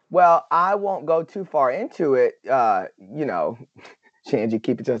about it. Well, I won't go too far into it. Shanji,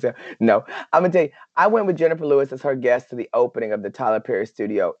 keep it to yourself. No, I'm going to tell you, I went with Jennifer Lewis as her guest to the opening of the Tyler Perry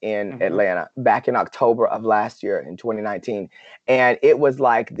studio in Atlanta back in October of last year in 2019. And it was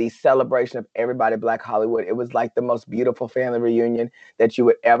like the celebration of everybody Black Hollywood. It was like the most beautiful family reunion that you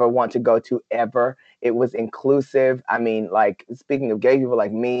would ever want to go to ever. It was inclusive. I mean, like, speaking of gay people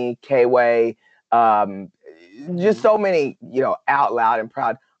like me, K-Way, just so many, out loud and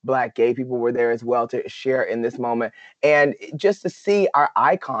proud Black gay people were there as well to share in this moment. And just to see our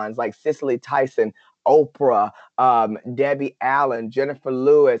icons like Cicely Tyson, Oprah, Debbie Allen, Jennifer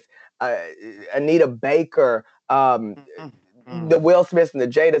Lewis, Anita Baker, the Will Smiths and the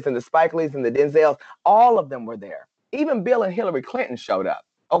Jadas and the Spike Lees and the Denzels, all of them were there. Even Bill and Hillary Clinton showed up.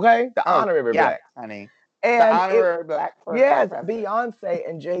 Okay? The honorary Black. Honey. And the honorary Black. Yes, Beyonce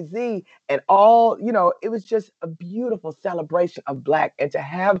and Jay-Z and all, it was just a beautiful celebration of Black. And to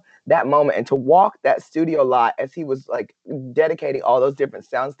have that moment and to walk that studio lot as he was like dedicating all those different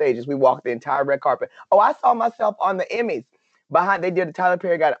sound stages, we walked the entire red carpet. Oh, I saw myself on the Emmys. They did Tyler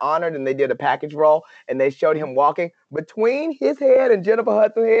Perry got honored and they did a package roll and they showed him walking between his head and Jennifer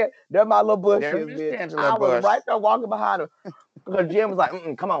Hudson's head. There my little bush is. I was right there walking behind him. Because Jim was like,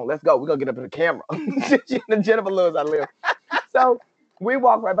 come on, let's go. We're going to get up in the camera. Jennifer Lewis, I live. So we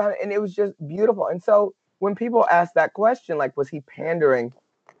walked right behind it, and it was just beautiful. And so when people ask that question, like, was he pandering?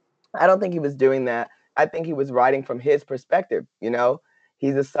 I don't think he was doing that. I think he was writing from his perspective.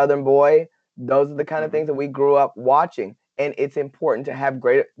 He's a Southern boy. Those are the kind of things that we grew up watching. And it's important to have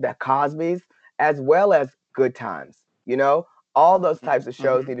the Cosbys as well as Good Times, All those types of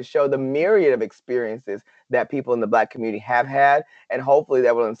shows need to show the myriad of experiences that people in the Black community have had, and hopefully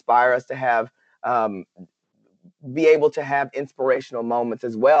that will inspire us to have, be able to have inspirational moments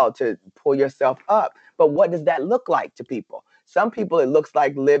as well to pull yourself up. But what does that look like to people? Some people, it looks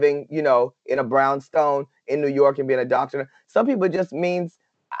like living, in a brownstone in New York and being a doctor. Some people, it just means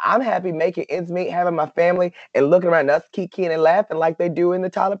I'm happy making ends meet, having my family, and looking around us, kikiing and laughing like they do in the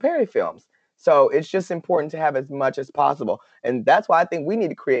Tyler Perry films. So it's just important to have as much as possible. And that's why I think we need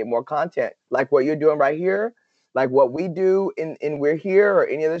to create more content like what you're doing right here, like what we do in We're Here or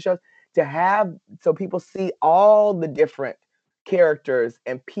any of the shows, to have so people see all the different characters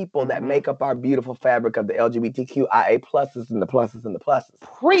and people that make up our beautiful fabric of the LGBTQIA pluses and the pluses and the pluses.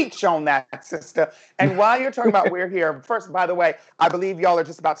 Preach on that, sister. And while you're talking about We're Here, first, by the way, I believe y'all are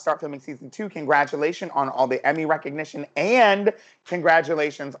just about to start filming season 2. Congratulations on all the Emmy recognition and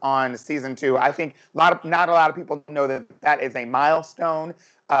congratulations on season 2. I think not a lot of people know that is a milestone.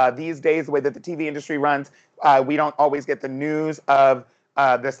 These days, the way that the TV industry runs, we don't always get the news of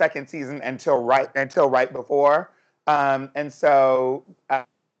the second season until right before. And so,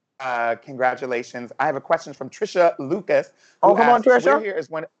 congratulations. I have a question from Trisha Lucas. Oh, come on, Trisha. We're Here is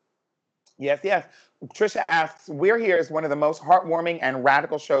one. Yes. Trisha asks, We're Here is one of the most heartwarming and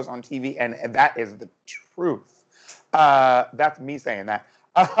radical shows on TV, and that is the truth. That's me saying that.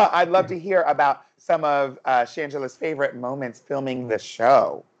 I'd love to hear about some of Shangela's favorite moments filming the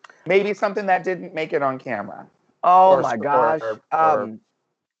show. Maybe something that didn't make it on camera. Oh, my gosh.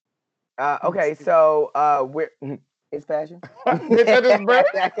 Okay, so we're... It's fashion. Another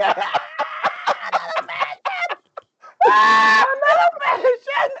fashion.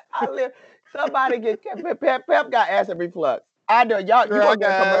 Somebody get Pep got acid reflux. I know y'all. You gonna get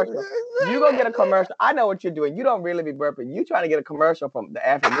a commercial. You gonna get a commercial. I know what you're doing. You don't really be burping. You trying to get a commercial from the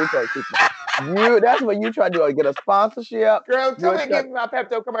Afro Reflux people. That's what you try to do. Get a sponsorship. Girl, tell me give me my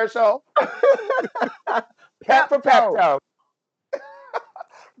Pepto commercial. Pep for Pepto.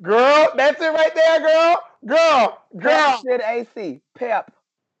 Girl, that's it right there, girl. Pepsid AC.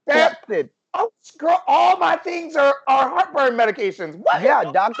 Pepsid. Oh, girl, all my things are heartburn medications. What?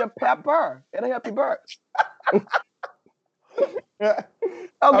 Yeah, Dr. Pepper. It'll help you burp.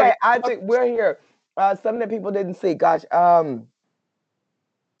 Okay, I think We're Here. Something that people didn't see. Gosh,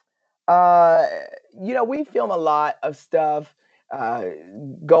 Uh, we film a lot of stuff, uh,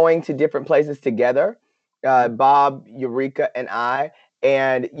 going to different places together. Bob, Eureka, and I.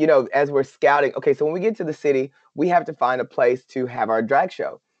 And as we're scouting, okay, so when we get to the city, we have to find a place to have our drag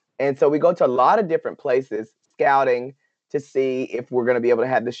show. And so we go to a lot of different places scouting to see if we're going to be able to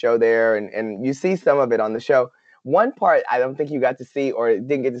have the show there. And you see some of it on the show. One part I don't think you got to see or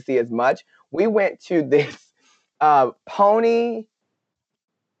didn't get to see as much. We went to this pony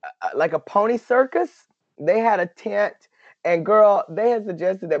like a pony circus. They had a tent, and girl, they had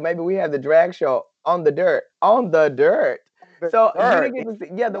suggested that maybe we had the drag show on the dirt, on the dirt. So you didn't get to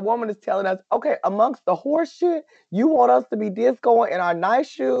see. Yeah, the woman is telling us, okay, amongst the horse shit, you want us to be discoing in our nice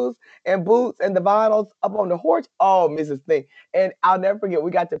shoes and boots and the vinyls up on the horse? Oh, Mrs. Thing. And I'll never forget,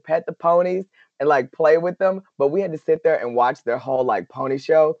 we got to pet the ponies and like play with them, but we had to sit there and watch their whole like pony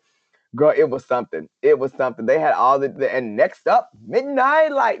show. Girl, it was something. It was something. They had all and next up,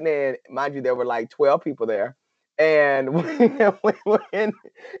 Midnight Lightning. Mind you, there were like 12 people there. And we were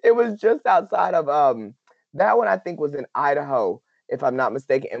it was just outside of that one I think was in Idaho, if I'm not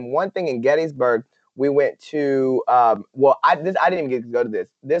mistaken. And one thing in Gettysburg, we went to I didn't even get to go to this.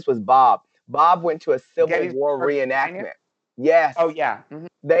 This was Bob. Bob went to a Civil War reenactment. Yes. Oh yeah. Mm-hmm.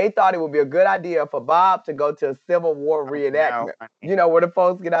 They thought it would be a good idea for Bob to go to a Civil War reenactment. No, where the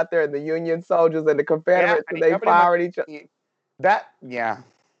folks get out there and the Union soldiers and the Confederates and they fire at each other. That, yeah.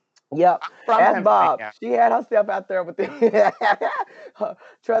 Yep. Ask Bob. She had herself out there with the.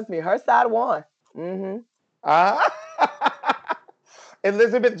 Trust me, her side won. Mm-hmm.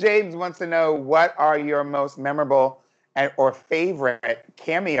 Elizabeth James wants to know, what are your most memorable or favorite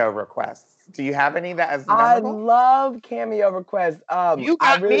cameo requests? Do you have any that is memorable? I love cameo requests. You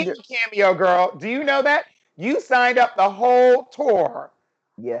got me a cameo, girl. Do you know that? You signed up the whole tour.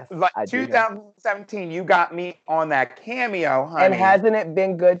 Yes. Like 2017, you got me on that cameo, honey. And hasn't it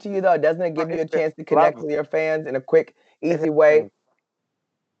been good to you, though? Doesn't it give you a chance to connect with your fans in a quick, easy way?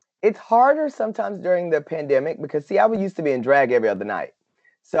 It's harder sometimes during the pandemic because, see, I used to be in drag every other night.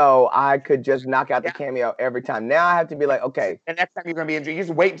 So I could just knock out the cameo every time. Now I have to be like, okay. The next time you're going to be in drag, you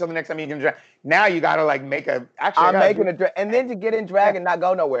just wait until the next time you can drag. Now you got to like make a, actually. I'm making a drag. And then to get in drag and not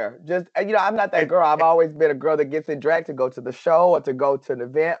go nowhere. Just, I'm not that girl. I've always been a girl that gets in drag to go to the show or to go to an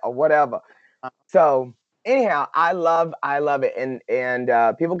event or whatever. So anyhow, I love it.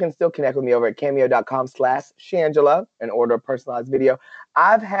 And people can still connect with me over at cameo.com/Shangela and order a personalized video.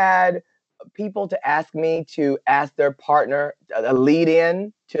 I've had people to ask me to ask their partner a lead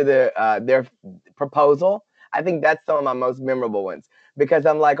in to their proposal. I think that's some of my most memorable ones because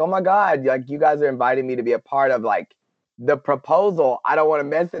I'm like, oh my God, like you guys are inviting me to be a part of like the proposal. I don't want to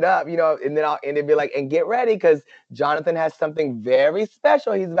mess it up, and then I'll end it be like, and get ready because Jonathan has something very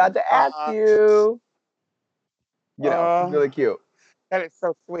special he's about to ask you. It's really cute. That is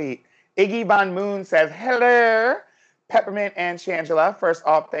so sweet. Iggy Von Moon says, hello, Peppermint and Shangela. First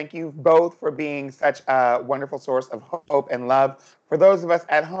off, thank you both for being such a wonderful source of hope and love for those of us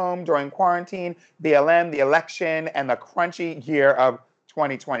at home during quarantine, BLM, the election, and the crunchy year of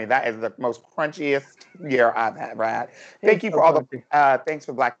 2020. That is the most crunchiest year I've ever had. Thank you for all the thanks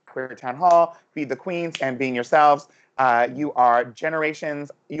for Black Queer Town Hall, Feed the Queens, and being yourselves. You are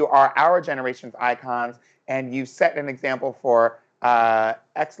our generation's icons, and you set an example for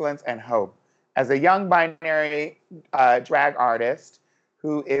excellence and hope. As a young binary drag artist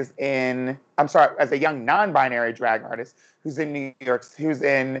as a young non-binary drag artist who's in New York, who's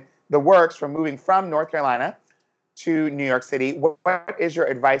in the works from moving from North Carolina to New York City, what is your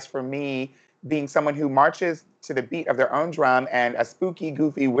advice for me, being someone who marches to the beat of their own drum and a spooky,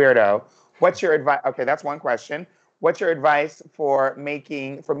 goofy weirdo? What's your advice? Okay, that's one question. What's your advice for me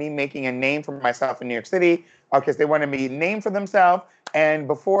making a name for myself in New York City? Because they want to be named for themselves, and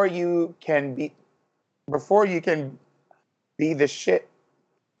before you can be the shit.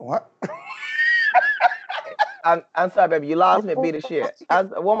 What? I'm sorry, baby. You lost me. Be the shit.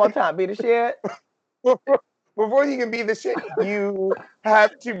 One more time. Be the shit. Before you can be the shit, you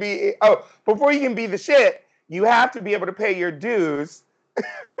have to be. Oh, before you can be the shit, you have to be able to pay your dues.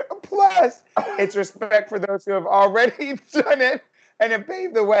 Plus, it's respect for those who have already done it and have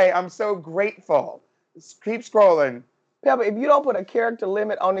paved the way. I'm so grateful. Keep scrolling. Pepper, if you don't put a character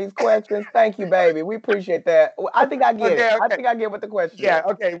limit on these questions, thank you, baby. We appreciate that. I think I get it. Okay. I think I get what the question is. Yeah,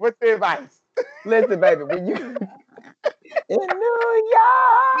 okay. What's the advice? Listen, baby, when you in New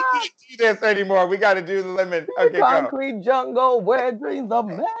York. We can't do this anymore. We got to do the limit. Okay, concrete go. Jungle where dreams are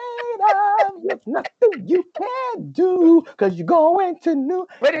made of. There's nothing you can't do because you're going to New York.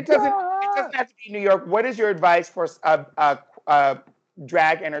 But it doesn't have to be New York. What is your advice for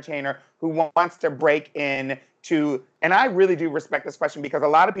drag entertainer who wants to break in to, and I really do respect this question because a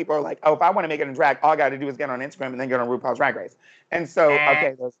lot of people are like, oh, if I want to make it in drag, all I got to do is get on Instagram and then get on RuPaul's Drag Race. And so,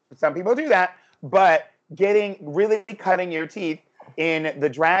 okay, some people do that, but really cutting your teeth in the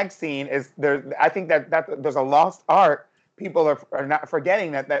drag scene is there. I think that there's a lost art. People are not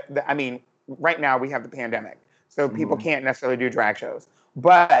forgetting that I mean, right now we have the pandemic, so people can't necessarily do drag shows.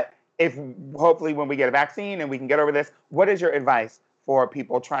 But if hopefully when we get a vaccine and we can get over this, what is your advice for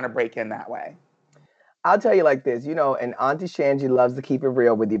people trying to break in that way? I'll tell you like this, and Auntie Shanji loves to keep it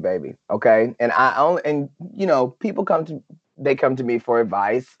real with you, baby. Okay. And people come to me for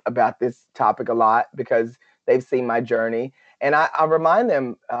advice about this topic a lot because they've seen my journey. And I remind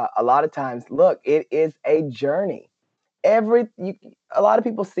them a lot of times, look, it is a journey. A lot of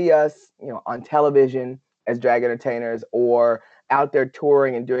people see us, on television as drag entertainers or out there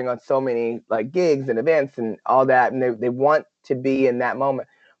touring and doing on so many like gigs and events and all that. And they want to be in that moment,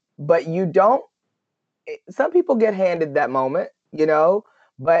 but you don't. Some people get handed that moment,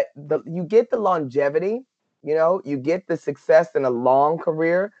 but you get the longevity, you get the success in a long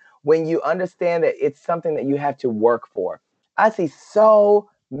career when you understand that it's something that you have to work for. I see so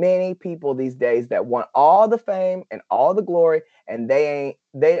many people these days that want all the fame and all the glory, and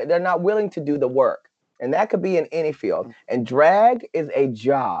they're not willing to do the work. And that could be in any field. And drag is a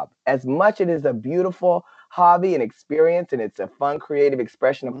job. As much it is a beautiful hobby and experience, and it's a fun, creative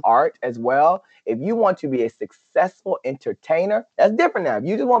expression of art as well. If you want to be a successful entertainer, that's different now. If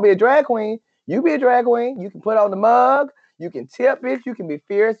you just want to be a drag queen, you be a drag queen. You can put on the mug. You can tip it. You can be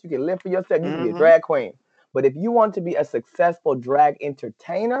fierce. You can live for yourself. You can be a drag queen. But if you want to be a successful drag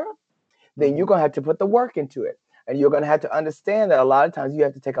entertainer, then you're going to have to put the work into it. And you're going to have to understand that a lot of times you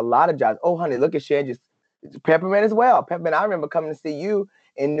have to take a lot of jobs. Oh, honey, look at Shanji's Peppermint as well. Peppermint, I remember coming to see you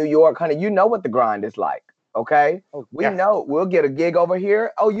in New York. Honey, you know what the grind is like. Okay? We know. We'll get a gig over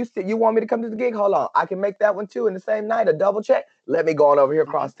here. Oh, you want me to come to the gig? Hold on. I can make that one too in the same night, a double check. Let me go on over here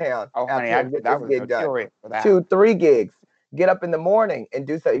across town. Oh, honey, that was gig done. For that. 2-3 gigs. Get up in the morning and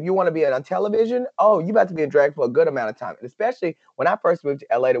do something. If you want to be on television, you about to be in drag for a good amount of time. And especially when I first moved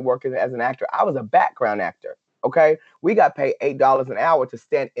to LA to work as an actor, I was a background actor. Okay? We got paid $8 an hour to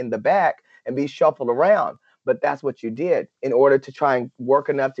stand in the back and be shuffled around. But that's what you did in order to try and work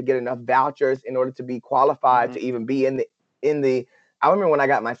enough to get enough vouchers in order to be qualified to even be in the. I remember when I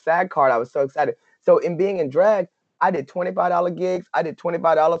got my SAG card, I was so excited. So in being in drag, I did $25 gigs. I did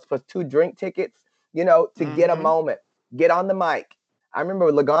 $25 plus 2 drink tickets, to get a moment, get on the mic. I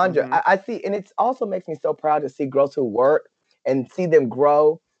remember Laganja. I see, and it also makes me so proud to see girls who work and see them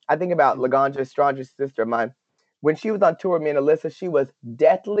grow. I think about Laganja, Strange's sister of mine. When she was on tour with me and Alyssa, she was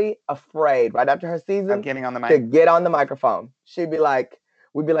deathly afraid right after her season getting on the mic. To get on the microphone. We'd be like,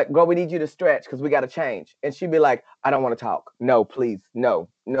 girl, we need you to stretch because we got to change. And she'd be like, I don't want to talk. No, please. No,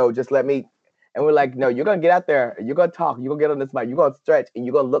 just let me. And we're like, no, you're going to get out there. You're going to talk. You're going to get on this mic. You're going to stretch. And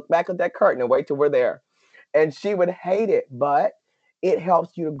you're going to look back at that curtain and wait till we're there. And she would hate it, but it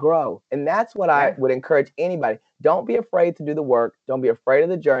helps you to grow. And that's what I would encourage anybody. Don't be afraid to do the work. Don't be afraid of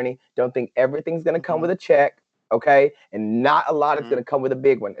the journey. Don't think everything's going to come with a check. Okay. And not a lot is going to come with a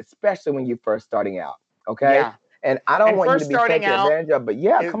big one, especially when you're first starting out. Okay. Yeah. And I don't want you to be taken advantage of, but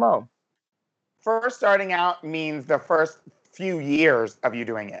come on. First starting out means the first few years of you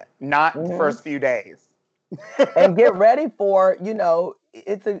doing it, not the first few days. And get ready for,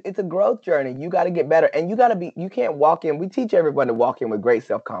 it's a growth journey. You got to get better, and you can't walk in. We teach everyone to walk in with great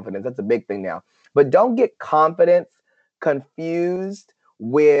self-confidence. That's a big thing now, but don't get confidence confused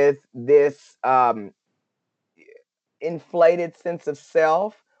with this, inflated sense of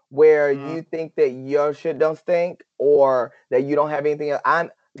self where you think that your shit don't stink or that you don't have anything else.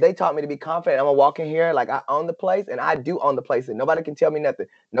 They taught me to be confident. I'm gonna walk in here like I own the place, and I do own the place, and nobody can tell me nothing.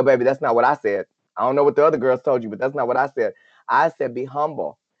 No, baby, that's not what I said. I don't know what the other girls told you, but that's not what I said. I said be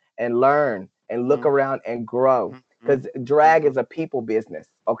humble and learn and look around and grow, because drag is a people business.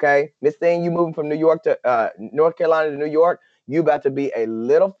 Okay, this thing, you moving from New York to North Carolina to New York, you about to be a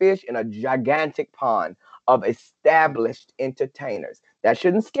little fish in a gigantic pond of established entertainers. That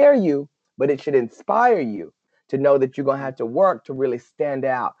shouldn't scare you, but it should inspire you to know that you're going to have to work to really stand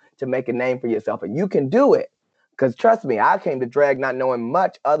out, to make a name for yourself. And you can do it. Because trust me, I came to drag not knowing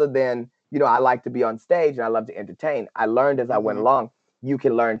much other than, I like to be on stage and I love to entertain. I learned as I went along. You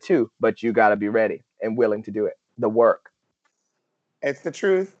can learn too, but you got to be ready and willing to do it. The work. It's the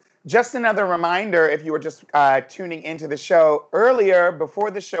truth. Just another reminder, if you were just tuning into the show earlier, before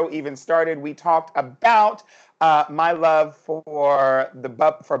the show even started, we talked about my love for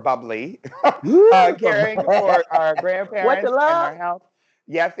Bubbly, caring for our grandparents and our health.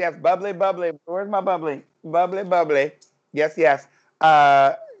 Yes, Bubbly. Where's my Bubbly? Bubbly. Yes.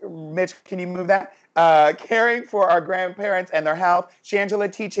 Mitch, can you move that? Caring for our grandparents and their health.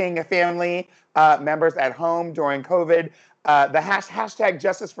 Shangela teaching family members at home during COVID. The hashtag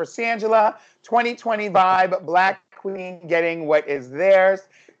Justice for Shangela. 2020 vibe. Black Queen getting what is theirs.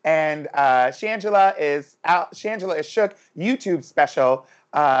 And Shangela is out. Shangela is shook. YouTube special.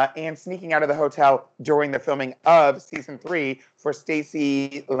 And sneaking out of the hotel during the filming of season 3 for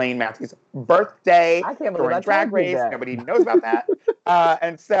Stacey Lane Matthews' birthday during Drag Race. Nobody knows about that.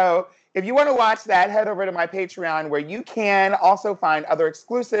 And so if you want to watch that, head over to my Patreon, where you can also find other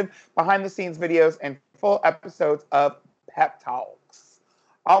exclusive behind-the-scenes videos and full episodes of Pep Talks.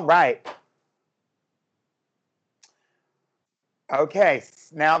 All right. Okay,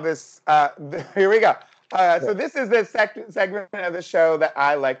 now this, here we go. So this is the segment of the show that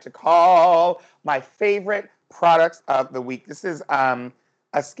I like to call my favorite products of the week. This is a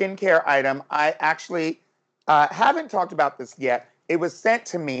skincare item. I actually haven't talked about this yet. It was sent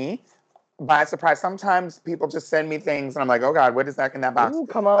to me by surprise. Sometimes people just send me things and I'm like, oh God, what is that in that box? Ooh,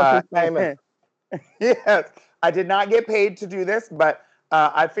 come on, famous. Yes, I did not get paid to do this, but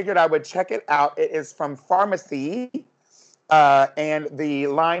I figured I would check it out. It is from Pharmacy. And the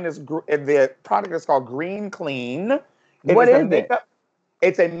product is called Green Clean. What is it?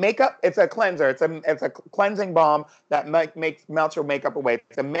 It's a cleanser. It's a cleansing balm that melts your makeup away.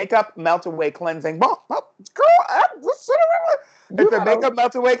 It's a makeup melt away cleansing balm. Oh, girl, it's a makeup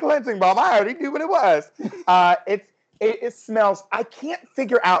melt away cleansing balm. I already knew what it was. It smells, I can't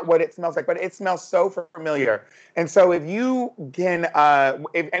figure out what it smells like, but it smells so familiar. And so if you can,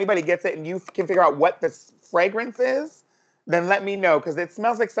 if anybody gets it and you can figure out what this fragrance is, then let me know, because it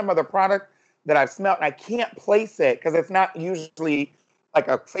smells like some other product that I've smelled, and I can't place it because it's not usually like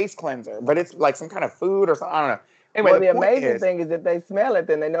a face cleanser, but it's like some kind of food or something. I don't know. Anyway, well, the amazing thing is if they smell it,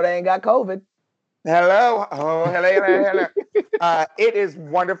 then they know they ain't got COVID. Hello. Oh, hello. It is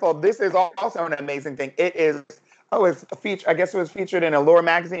wonderful. This is also an amazing thing. It is, it's a feature. I guess it was featured in Allure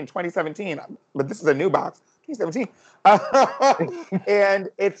magazine in 2017, but this is a new box, 2017. And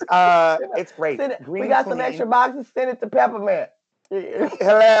it's great. We got some extra boxes. Send it to Peppermint.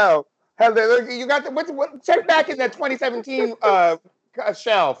 Hello. You got check back in that 2017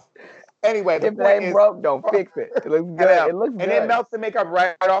 shelf. Anyway, if it ain't broke, don't fix it. It looks good. It looks good. And it melts the makeup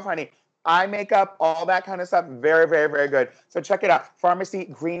right off, honey. Eye makeup, all that kind of stuff. Very, very, very good. So check it out. Pharmacy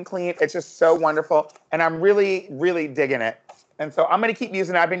Green Clean. It's just so wonderful. And I'm really, really digging it. And so I'm going to keep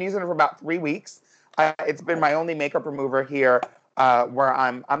using it. I've been using it for about 3 weeks. It's been my only makeup remover here where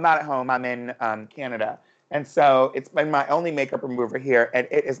I'm not at home. I'm in Canada. And so it's been my only makeup remover here. And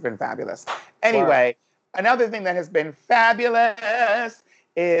it has been fabulous. Anyway, Another thing that has been fabulous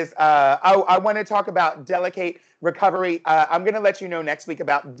is I want to talk about Delicate Recovery. I'm going to let you know next week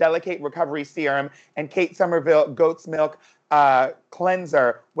about Delicate Recovery Serum and Kate Somerville Goat's Milk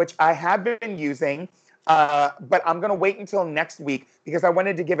Cleanser, which I have been using, but I'm going to wait until next week because I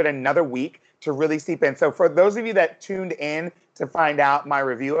wanted to give it another week to really seep in. So for those of you that tuned in to find out my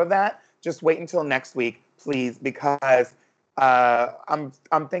review of that, just wait until next week, please, because I'm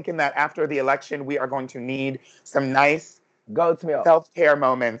thinking that after the election, we are going to need some nice goat's milk self-care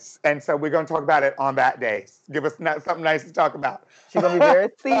moments. And so we're going to talk about it on that day. Give us something nice to talk about. She's going to be very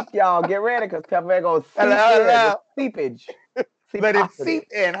seeped, y'all. Get ready, because Pepper going to seep in. Seepage. Let it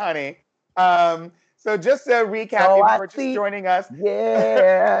seep in, honey. So just to recap, if you are just joining us.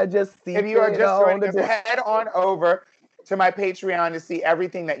 Yeah, just seep if you are just joining us, head on over to my Patreon to see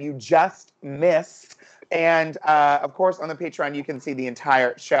everything that you just missed. And of course, on the Patreon, you can see the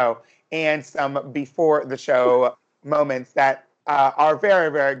entire show and some before the show moments that are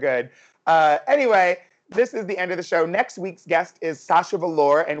very, very good. Anyway, this is the end of the show. Next week's guest is Sasha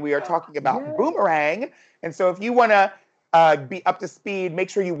Velour, and we are talking about Boomerang. And so if you want to be up to speed, make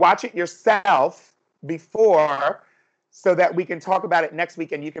sure you watch it yourself before so that we can talk about it next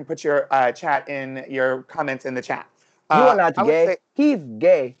week and you can put your chat in, your comments in the chat. You are not gay. He's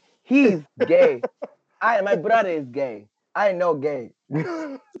gay. He's gay. My brother is gay. I know gay.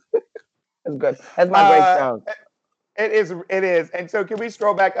 That's good. That's my great sound. It is. And so can we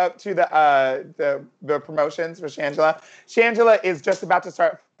scroll back up to the promotions for Shangela? Shangela is just about to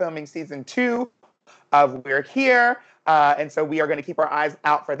start filming season 2 of We're Here. And so we are going to keep our eyes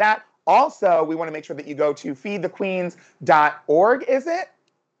out for that. Also, we want to make sure that you go to feedthequeens.org, is it?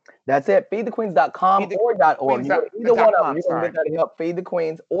 That's it. Feedthequeens.com or .org. Either one of them. You're going to get that help. Feed the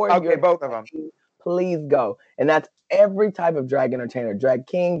Queens or both of them. Please go. And that's every type of drag entertainer. Drag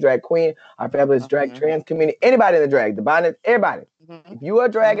king, drag queen, our fabulous drag trans community. Anybody in the drag, the bonnets, everybody. If you are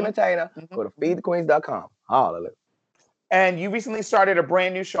a drag entertainer, go to feedthequeens.com. Hallelujah. And you recently started a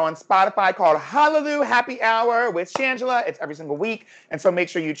brand new show on Spotify called Hallelujah Happy Hour with Shangela. It's every single week. And so make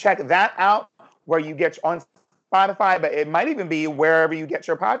sure you check that out where you get on Spotify, but it might even be wherever you get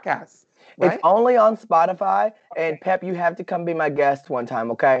your podcasts. Right? It's only on Spotify. And Pep, you have to come be my guest one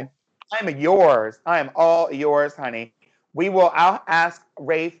time, okay? I'm yours. I am all yours, honey. I'll ask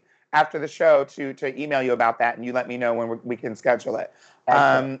Rafe after the show to email you about that, and you let me know when we can schedule it.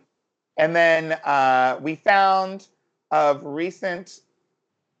 And then we found of recent.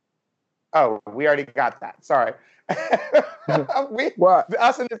 Oh, we already got that. Sorry.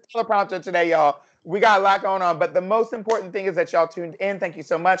 Us and this teleprompter today, y'all. We got a lot going on, but the most important thing is that y'all tuned in. Thank you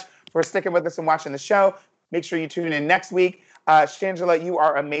so much for sticking with us and watching the show. Make sure you tune in next week. Shangela, you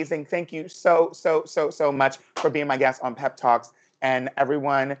are amazing. Thank you so much for being my guest on Pep Talks. And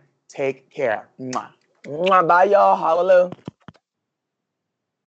everyone, take care. Mwah. Bye, y'all. Hallelujah.